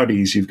from the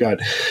Saudis. You've got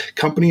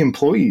company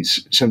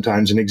employees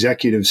sometimes and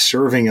executives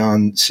serving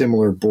on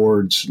similar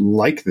boards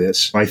like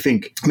this. I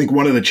think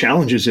one of the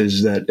challenges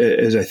is that,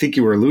 as I think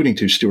you were alluding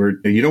to,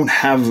 Stuart, you don't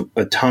have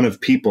a ton of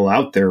people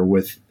out there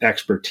with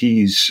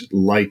expertise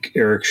like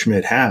Eric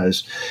Schmidt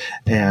has,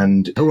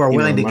 and who are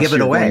willing to give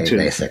it away,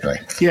 basically.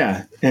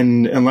 Yeah.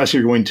 And unless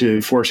you're going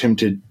to force him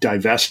to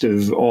divest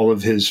of all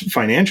of his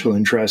financial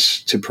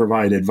interests to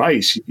provide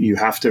advice, you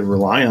have to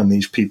rely on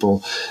these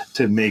people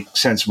to make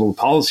sensible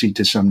policy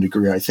to some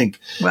degree, I think.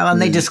 Well,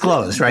 and they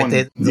disclose, right?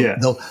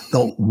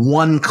 The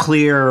one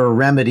clear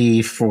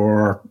remedy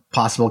for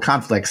possible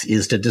conflicts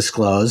is to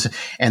disclose,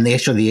 and the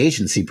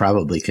agency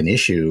probably can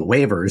issue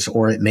waivers,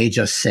 or it may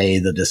just say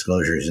the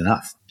disclosure is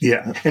enough.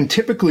 Yeah. And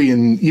typically,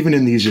 even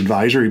in these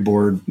advisory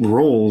board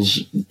roles,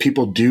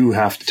 people do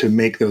have to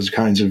make those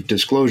kinds of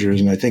disclosures.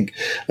 And I think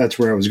that's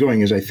where I was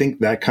going, is I think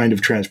that kind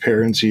of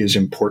transparency is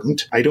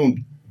important. I don't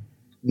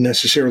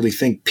necessarily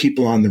think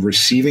people on the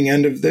receiving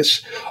end of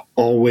this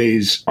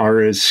always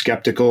are as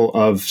skeptical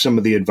of some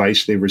of the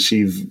advice they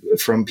receive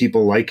from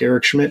people like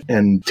Eric Schmidt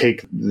and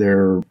take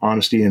their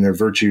honesty and their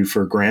virtue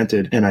for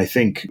granted. And I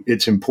think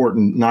it's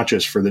important not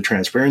just for the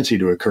transparency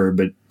to occur,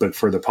 but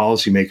for the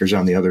policymakers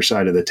on the other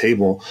side of the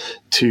table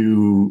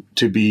to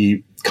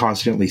be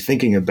constantly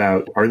thinking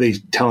about, are they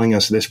telling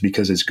us this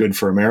because it's good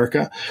for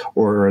America,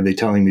 or are they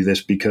telling me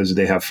this because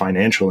they have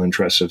financial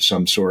interests of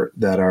some sort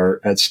that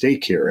are at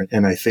stake here?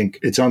 And I think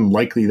it's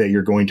unlikely that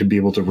you're going to be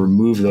able to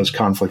remove those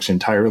conflicts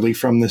entirely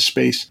from this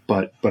space.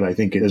 But I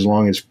think as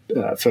long as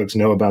folks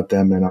know about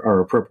them and are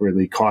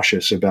appropriately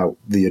cautious about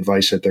the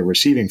advice that they're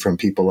receiving from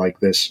people like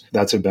this,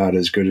 that's about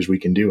as good as we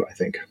can do, I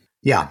think.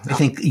 Yeah, I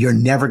think you're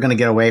never going to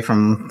get away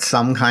from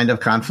some kind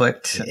of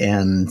conflict.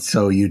 And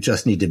so you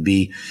just need to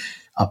be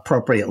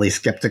appropriately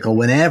skeptical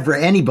whenever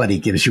anybody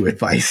gives you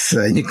advice,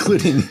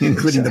 including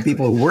the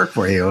people who work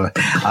for you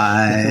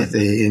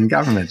in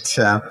government.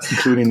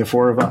 Including the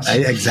four of us.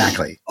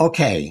 Exactly.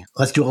 Okay,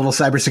 let's do a little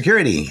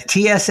cybersecurity.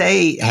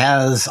 TSA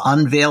has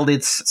unveiled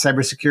its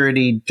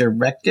cybersecurity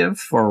directive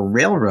for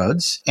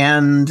railroads,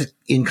 and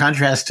in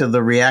contrast to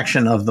the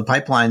reaction of the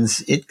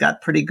pipelines, it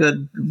got pretty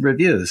good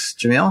reviews.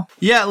 Jamil?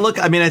 Yeah, look,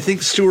 I mean, I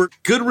think, Stuart,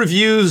 good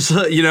reviews,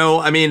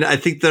 I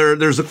think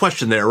there's a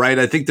question there, right?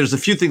 I think there's a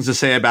few things to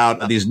say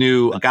about these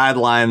new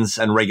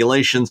guidelines and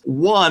regulations.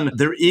 One,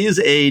 there is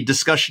a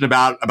discussion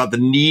about the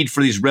need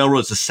for these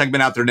railroads to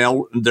segment out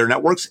their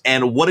networks,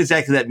 and what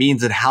exactly that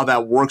means and how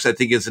that works, I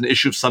think, is an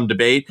issue of some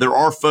debate. There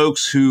are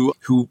folks who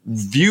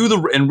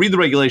view and read the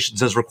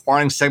regulations as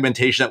requiring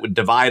segmentation that would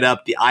divide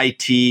up the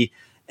IT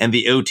and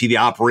the OT, the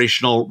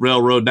operational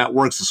railroad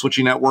networks, the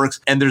switching networks.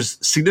 And there's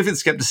significant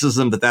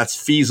skepticism that that's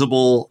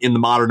feasible in the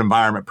modern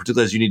environment,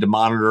 particularly as you need to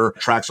monitor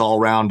tracks all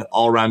around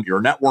your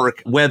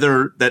network.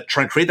 Whether that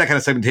trying to create that kind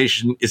of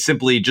segmentation is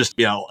simply just,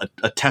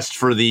 a test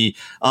for the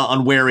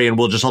unwary and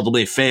will just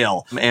ultimately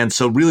fail. And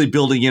so really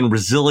building in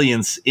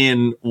resilience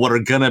in what are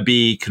going to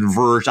be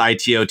converged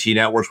IT/OT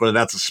networks, whether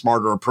that's a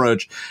smarter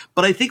approach.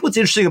 But I think what's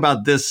interesting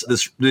about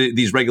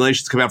these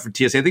regulations coming out from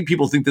TSA, I think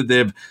people think that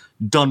they've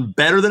done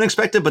better than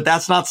expected, but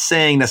that's not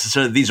saying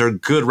necessarily these are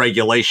good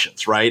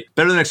regulations, right?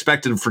 Better than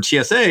expected for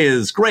TSA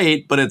is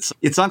great, but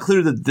it's not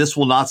clear that this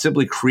will not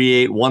simply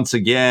create, once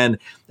again,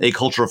 a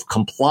culture of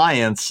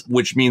compliance,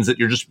 which means that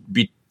you're just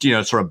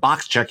sort of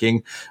box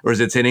checking, or as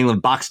it's in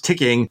England, box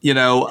ticking,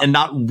 and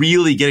not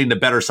really getting to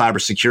better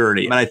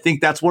cybersecurity. And I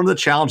think that's one of the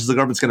challenges the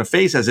government's going to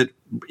face as it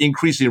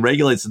increasingly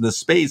regulates in this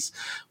space,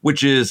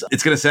 which is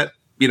it's going to set,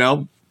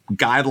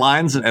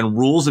 guidelines and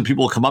rules, and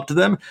people will come up to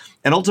them.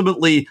 And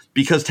ultimately,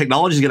 because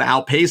technology is going to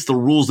outpace the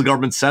rules the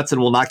government sets and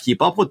will not keep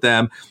up with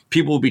them,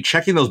 people will be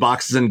checking those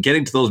boxes and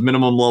getting to those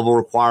minimum level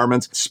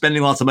requirements,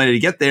 spending lots of money to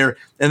get there,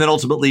 and then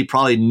ultimately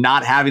probably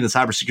not having the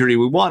cybersecurity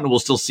we want, and we'll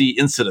still see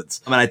incidents.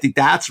 I think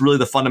that's really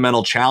the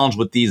fundamental challenge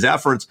with these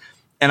efforts.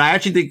 And I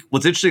actually think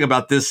what's interesting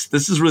about this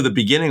is really the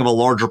beginning of a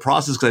larger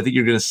process, because I think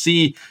you're going to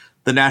see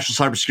the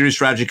national cybersecurity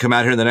strategy come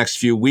out here in the next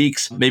few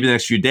weeks, maybe the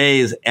next few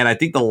days. And I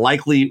think the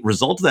likely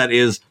result of that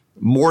is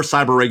more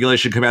cyber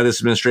regulation coming out of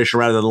this administration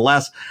rather than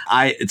less.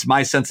 It's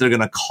my sense they're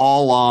going to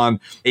call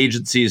on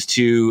agencies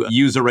to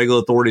use their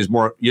regulatory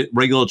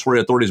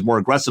authorities more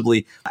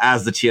aggressively,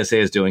 as the TSA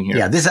is doing here.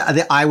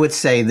 Yeah, I would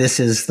say this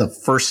is the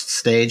first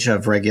stage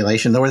of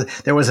regulation.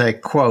 There was a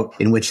quote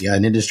in which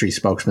an industry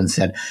spokesman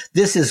said,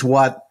 "This is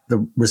what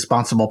the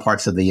responsible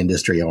parts of the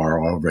industry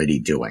are already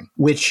doing,"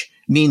 which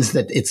means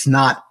that it's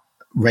not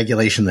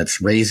regulation that's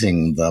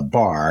raising the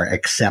bar,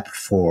 except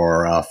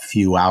for a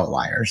few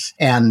outliers.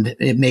 And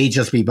it may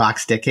just be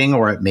box ticking,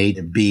 or it may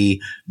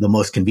be the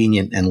most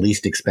convenient and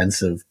least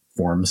expensive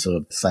forms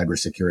of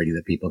cybersecurity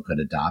that people could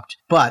adopt.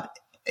 But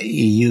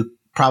you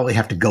probably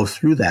have to go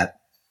through that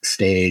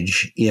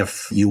stage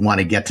if you want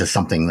to get to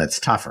something that's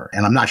tougher.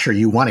 And I'm not sure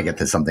you want to get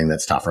to something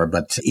that's tougher,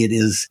 but it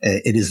is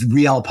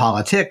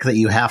realpolitik that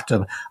you have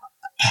to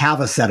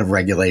have a set of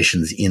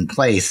regulations in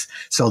place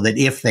so that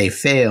if they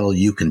fail,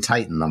 you can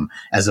tighten them,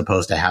 as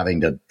opposed to having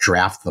to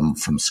draft them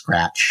from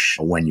scratch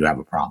when you have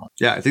a problem.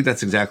 Yeah, I think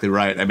that's exactly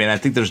right. I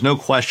think there's no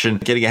question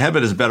getting ahead of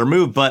it is a better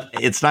move, but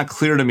it's not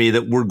clear to me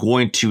that we're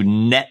going to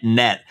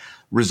net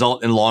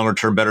result in longer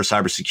term better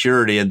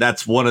cybersecurity. And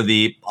that's one of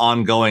the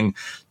ongoing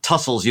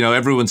tussles.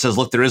 Everyone says,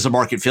 look, there is a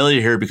market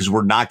failure here because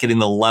we're not getting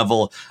the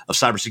level of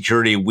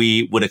cybersecurity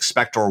we would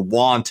expect or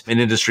want in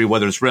industry,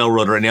 whether it's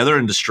railroad or any other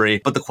industry.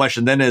 But the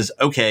question then is,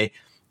 okay,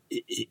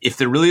 if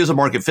there really is a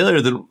market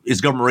failure, then is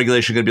government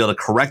regulation going to be able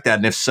to correct that?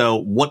 And if so,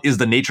 what is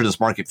the nature of this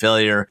market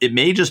failure? It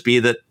may just be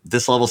that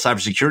this level of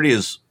cybersecurity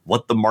is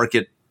what the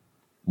market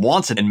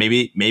wants. And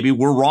maybe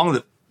we're wrong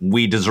that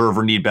we deserve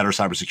or need better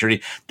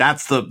cybersecurity.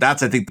 That's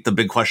I think the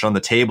big question on the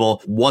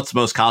table. What's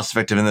most cost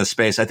effective in this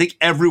space? I think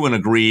everyone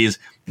agrees,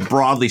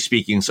 broadly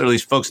speaking, so at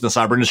least folks in the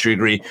cyber industry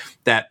agree,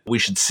 that we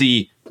should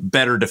see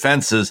better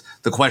defenses.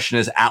 The question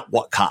is, at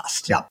what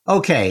cost? Yeah.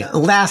 Okay.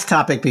 Last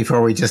topic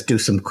before we just do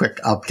some quick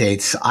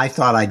updates. I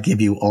thought I'd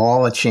give you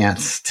all a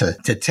chance to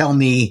tell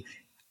me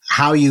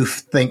how you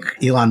think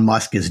Elon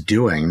Musk is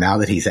doing now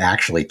that he's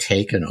actually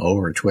taken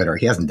over Twitter.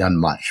 He hasn't done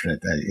much.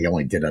 He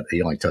only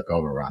took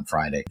over on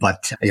Friday.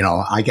 But,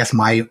 I guess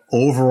my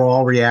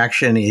overall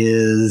reaction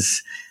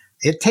is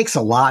it takes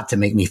a lot to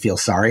make me feel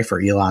sorry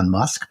for Elon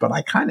Musk, but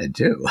I kind of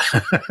do.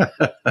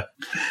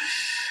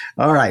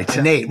 All right,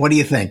 Nate, what do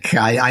you think?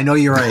 I know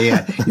you're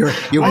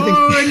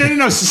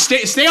No.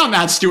 Stay on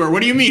that, Stuart.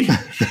 What do you mean?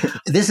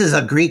 This is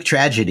a Greek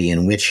tragedy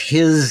in which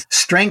his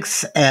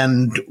strengths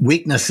and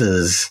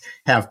weaknesses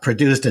have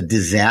produced a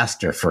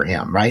disaster for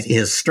him, right?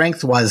 His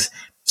strength was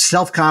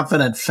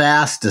self-confident,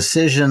 fast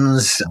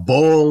decisions,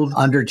 bold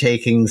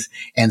undertakings.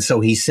 And so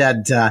he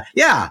said,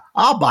 yeah,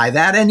 I'll buy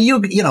that. And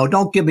you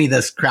don't give me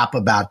this crap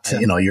about,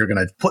 you're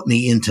going to put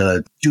me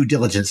into due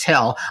diligence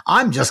hell.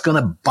 I'm just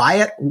going to buy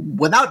it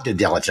without due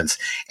diligence.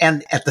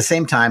 And at the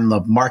same time,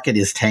 the market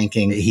is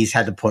tanking. He's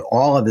had to put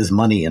all of his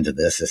money into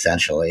this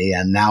essentially.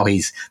 And now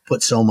he's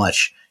put so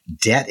much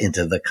debt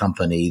into the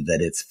company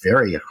that it's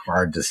very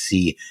hard to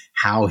see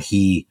how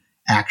he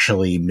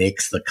actually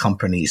makes the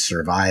company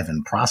survive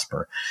and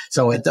prosper.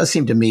 So it does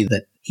seem to me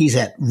that he's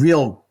at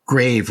real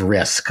grave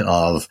risk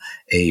of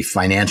a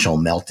financial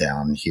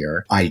meltdown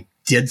here. I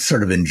did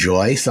sort of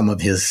enjoy some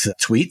of his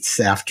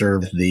tweets after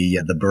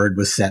the bird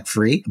was set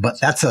free, but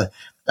that's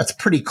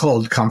pretty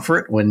cold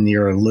comfort when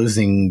you're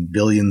losing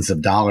billions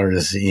of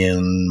dollars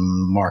in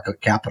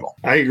market capital.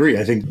 I agree.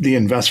 I think the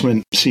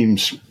investment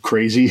seems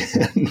crazy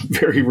and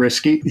very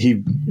risky.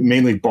 He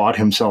mainly bought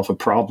himself a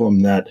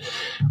problem that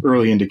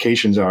early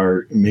indications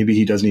are maybe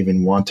he doesn't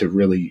even want to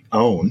really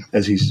own,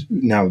 as he's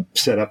now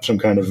set up some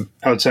kind of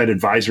outside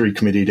advisory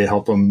committee to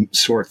help him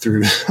sort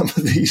through some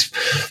of these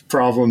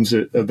problems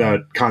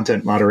about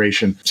content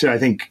moderation. So I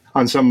think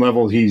on some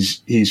level,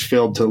 he's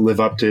failed to live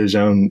up to his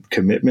own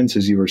commitments,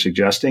 as you were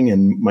suggesting,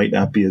 and might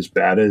not be as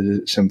bad as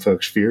some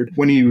folks feared.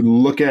 When you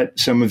look at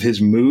some of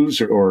his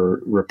moves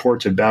or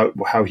reports about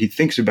how he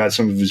thinks about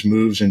some of his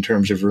moves in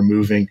terms of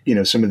removing,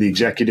 some of the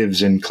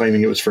executives and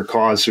claiming it was for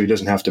cause so he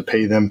doesn't have to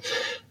pay them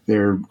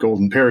their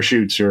golden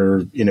parachutes,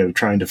 or,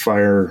 trying to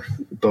fire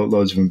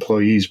boatloads of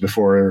employees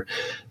before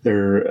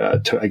their,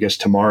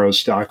 tomorrow's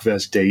stock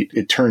vest date.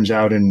 It turns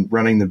out in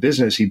running the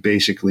business, he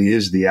basically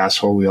is the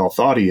asshole we all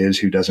thought he is,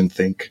 who doesn't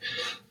think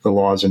the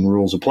laws and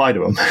rules apply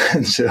to him.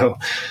 And so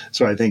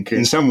I think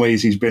in some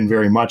ways he's been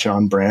very much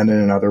on brand,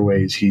 and in other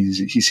ways he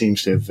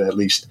seems to have at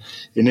least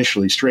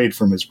initially strayed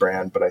from his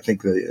brand. But I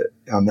think that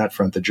on that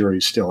front, the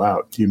jury's still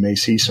out. You may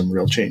see some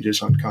real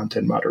changes on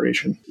content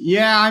moderation.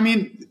 Yeah, I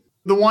mean,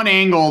 the one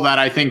angle that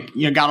I think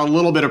got a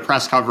little bit of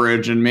press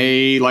coverage and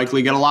may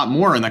likely get a lot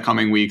more in the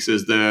coming weeks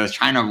is the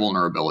China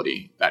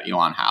vulnerability that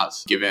Elon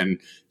has, given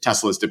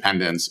Tesla's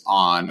dependence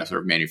on a sort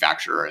of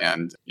manufacturer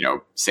and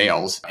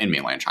sales in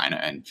mainland China.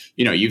 And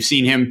you've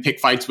seen him pick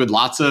fights with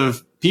lots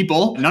of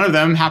people. None of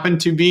them happen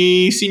to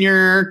be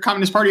senior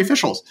Communist Party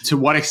officials. To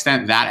what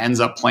extent that ends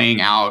up playing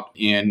out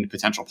in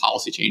potential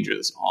policy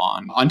changes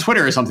on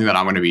Twitter is something that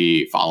I'm going to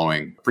be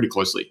following pretty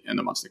closely in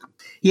the months to come.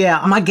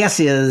 Yeah, my guess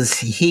is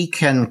he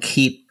can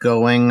keep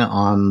going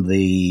on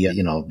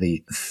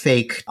the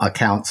fake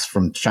accounts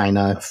from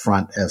China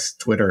front as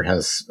Twitter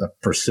has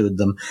pursued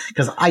them,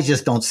 because I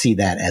just don't see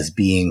that as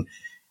being,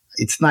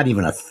 it's not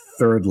even a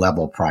third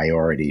level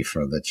priority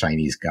for the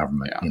Chinese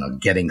government,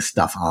 getting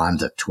stuff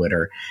onto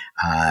Twitter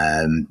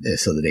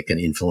so that it can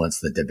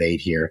influence the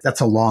debate here. That's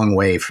a long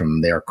way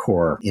from their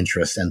core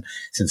interests. And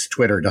since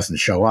Twitter doesn't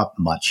show up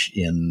much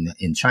in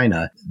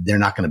China, they're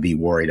not going to be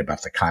worried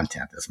about the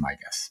content, is my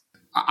guess.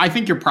 I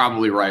think you're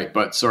probably right,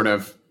 but sort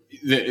of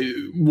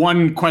the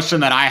one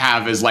question that I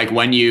have is, like,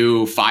 when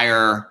you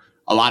fire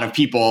a lot of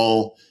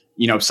people,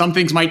 some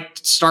things might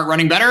start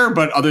running better,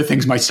 but other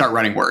things might start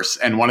running worse.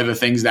 And one of the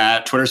things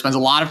that Twitter spends a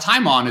lot of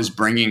time on is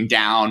bringing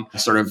down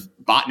sort of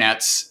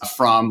botnets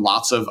from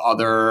lots of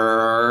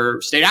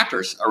other state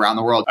actors around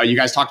the world. You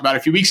guys talked about a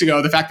few weeks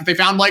ago the fact that they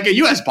found like a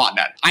US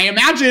botnet. I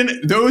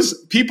imagine those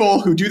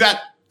people who do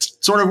that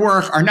sort of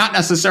work are not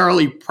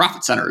necessarily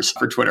profit centers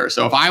for Twitter.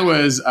 So if I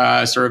was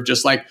sort of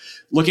just like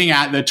looking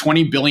at the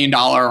 $20 billion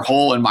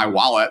hole in my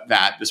wallet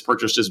that this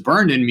purchase just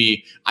burned in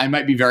me, I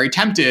might be very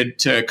tempted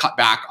to cut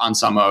back on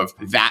some of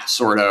that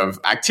sort of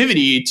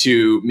activity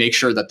to make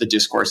sure that the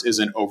discourse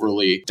isn't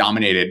overly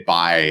dominated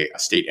by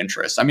state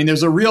interests. I mean,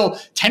 there's a real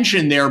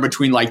tension there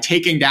between like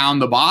taking down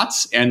the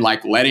bots and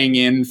like letting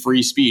in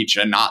free speech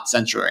and not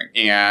censoring.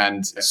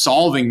 And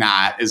solving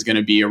that is going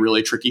to be a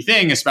really tricky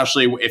thing,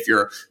 especially if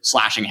you're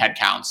slashing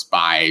headcounts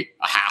by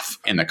a half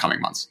in the coming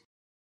months.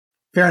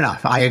 Fair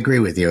enough. I agree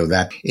with you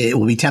that it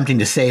will be tempting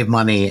to save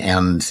money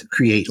and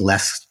create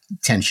less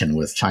tension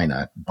with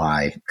China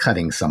by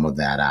cutting some of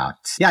that out.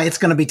 Yeah, it's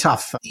going to be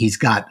tough. He's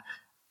got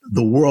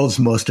the world's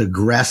most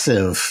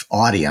aggressive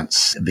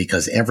audience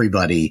because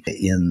everybody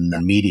in the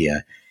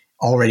media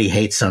already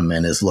hates him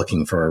and is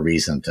looking for a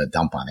reason to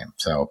dump on him.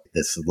 So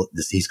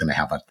he's going to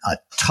have a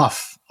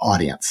tough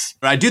audience.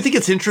 I do think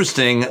it's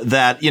interesting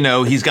that,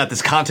 he's got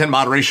this content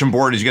moderation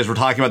board, as you guys were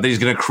talking about, that he's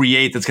going to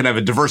create that's going to have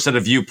a diverse set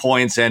of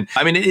viewpoints. And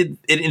I mean,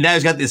 now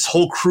he's got this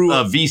whole crew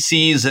of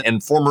VCs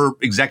and former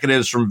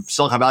executives from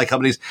Silicon Valley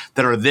companies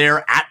that are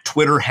there at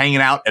Twitter hanging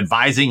out,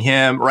 advising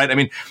him, right? I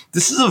mean,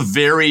 this is a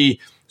very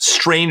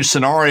strange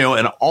scenario,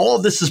 and all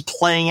of this is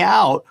playing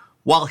out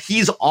while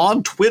he's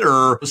on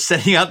Twitter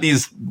sending out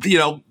these,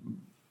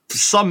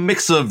 some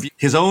mix of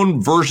his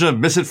own version of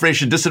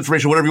misinformation,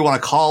 disinformation, whatever you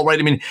want to call it, right?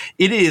 I mean,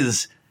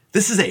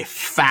 this is a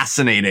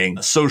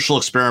fascinating social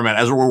experiment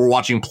as we're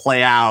watching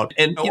play out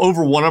and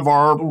over one of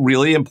our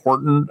really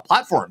important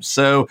platforms.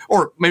 So,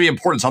 or maybe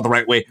important's not the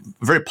right way,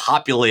 very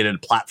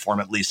populated platform,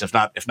 at least, if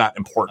not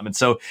important. And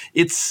so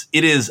it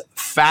is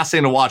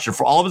fascinating to watch. And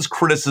for all of his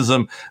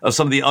criticism of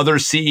some of the other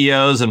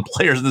CEOs and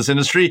players in this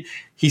industry,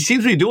 he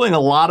seems to be doing a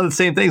lot of the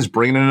same things,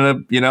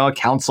 bringing in a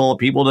council of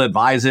people to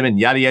advise him and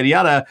yada, yada,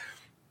 yada.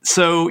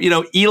 So,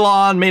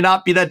 Elon may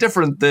not be that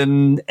different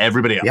than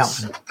everybody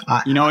else.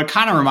 Yeah. It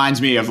kind of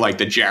reminds me of like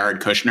the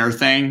Jared Kushner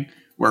thing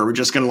where we're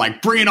just going to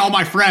like bring in all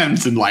my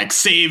friends and like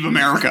save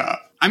America.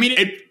 I mean,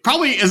 it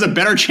probably is a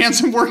better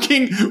chance of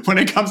working when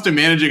it comes to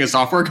managing a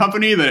software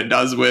company than it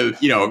does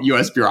with,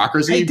 U.S.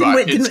 bureaucasti,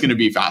 but it's going to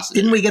be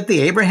fascinating. Didn't we get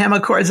the Abraham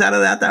Accords out of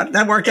that?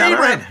 That worked out all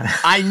right.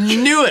 I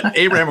knew it.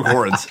 Abraham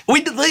Accords.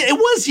 It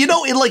was,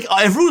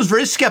 everyone was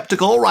very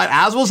skeptical, right?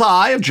 As was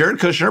I of Jared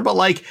Kushner, but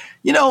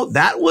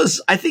that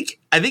was, I think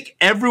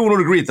everyone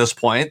would agree at this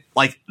point,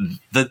 like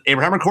the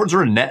Abraham Accords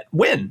are a net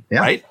win,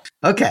 right?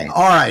 Okay.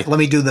 All right. Let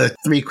me do the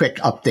 3 quick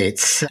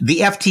updates.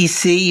 The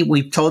FTC,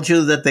 we told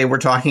you that they were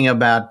talking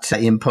about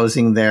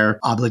imposing their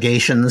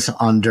obligations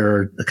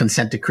under the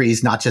consent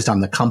decrees, not just on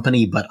the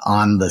company, but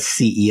on the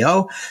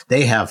CEO.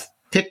 They have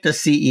picked a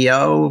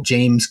CEO,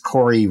 James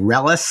Corey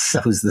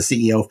Rellis, who's the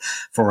CEO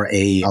for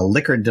a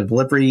liquor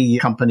delivery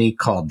company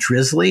called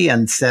Drizzly,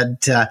 and said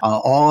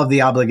all of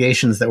the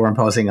obligations that we're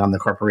imposing on the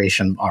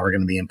corporation are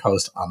going to be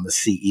imposed on the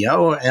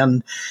CEO.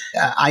 And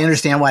I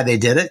understand why they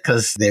did it,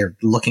 because they're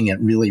looking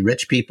at really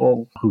rich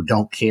people who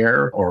don't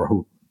care or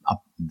who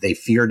they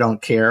fear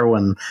don't care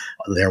when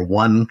they're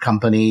one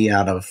company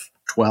out of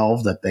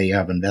 12 that they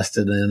have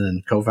invested in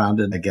and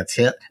co-founded that gets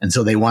hit. And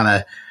so they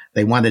wanted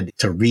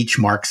to reach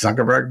Mark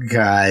Zuckerberg.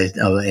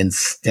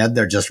 Instead,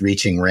 they're just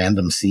reaching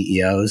random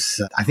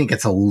CEOs. I think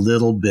it's a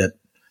little bit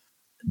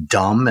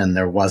dumb, and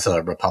there was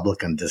a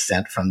Republican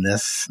dissent from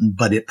this,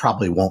 but it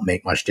probably won't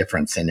make much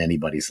difference in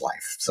anybody's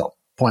life. So,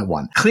 point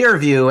 1.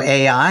 Clearview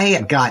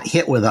AI got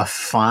hit with a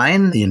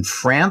fine in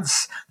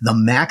France, the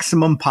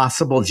maximum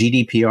possible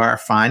GDPR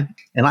fine.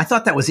 And I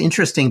thought that was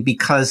interesting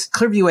because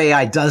Clearview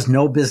AI does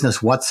no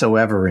business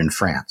whatsoever in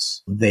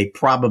France. They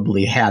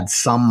probably had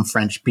some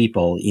French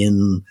people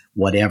in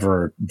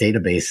whatever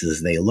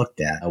databases they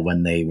looked at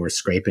when they were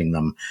scraping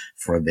them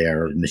for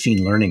their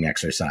machine learning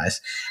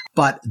exercise.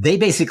 But they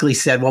basically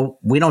said, well,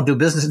 we don't do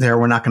business there.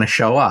 We're not going to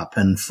show up.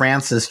 And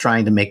France is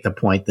trying to make the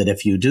point that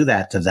if you do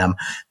that to them,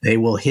 they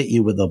will hit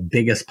you with the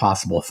biggest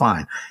possible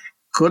fine.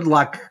 Good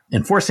luck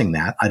enforcing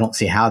that. I don't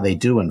see how they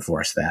do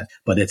enforce that,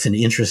 but it's an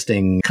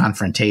interesting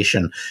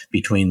confrontation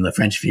between the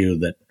French view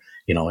that,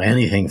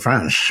 anything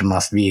French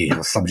must be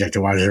subject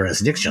to our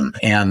jurisdiction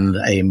and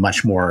a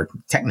much more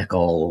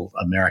technical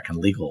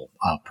American legal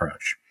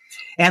approach.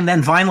 And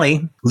then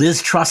finally,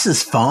 Liz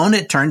Truss's phone,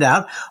 it turned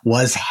out,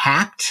 was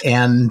hacked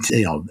and,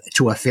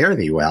 to a fare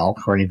thee well,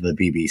 according to the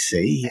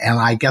BBC. And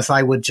I guess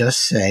I would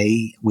just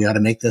say we ought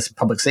to make this a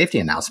public safety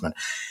announcement.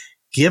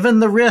 Given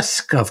the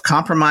risk of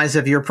compromise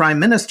of your prime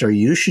minister,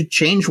 you should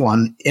change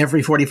one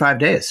every 45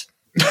 days.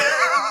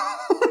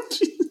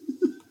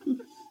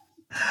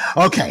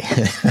 Okay.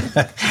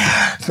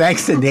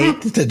 Thanks to Nate,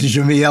 to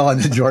Jamil,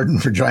 and to Jordan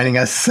for joining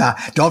us.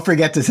 Don't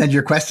forget to send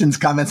your questions,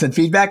 comments, and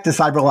feedback to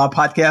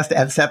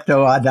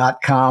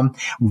cyberlawpodcast@septo.com.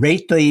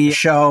 Rate the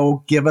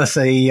show, give us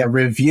a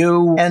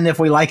review, and if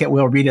we like it,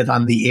 we'll read it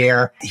on the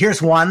air.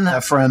 Here's one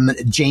from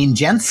Jane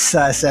Gents,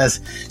 says,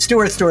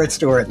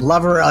 Stuart,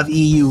 lover of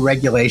EU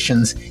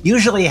regulations,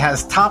 usually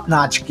has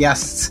top-notch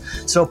guests,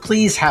 so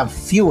please have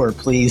fewer,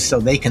 please, so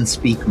they can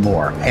speak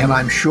more. And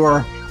I'm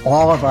sure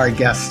all of our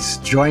guests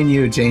join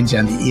you, Jane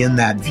Jen, in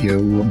that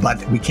view,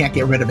 but we can't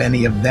get rid of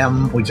any of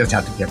them. We just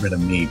have to get rid of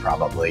me,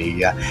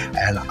 probably.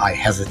 And I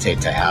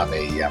hesitate to have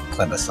a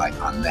plebiscite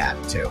on that,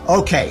 too.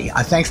 Okay,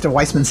 thanks to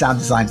Weissman Sound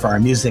Design for our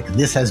music.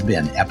 This has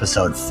been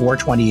episode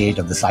 428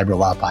 of the Cyber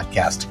Law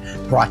Podcast,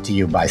 brought to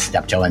you by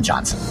Steptoe &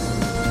 Johnson.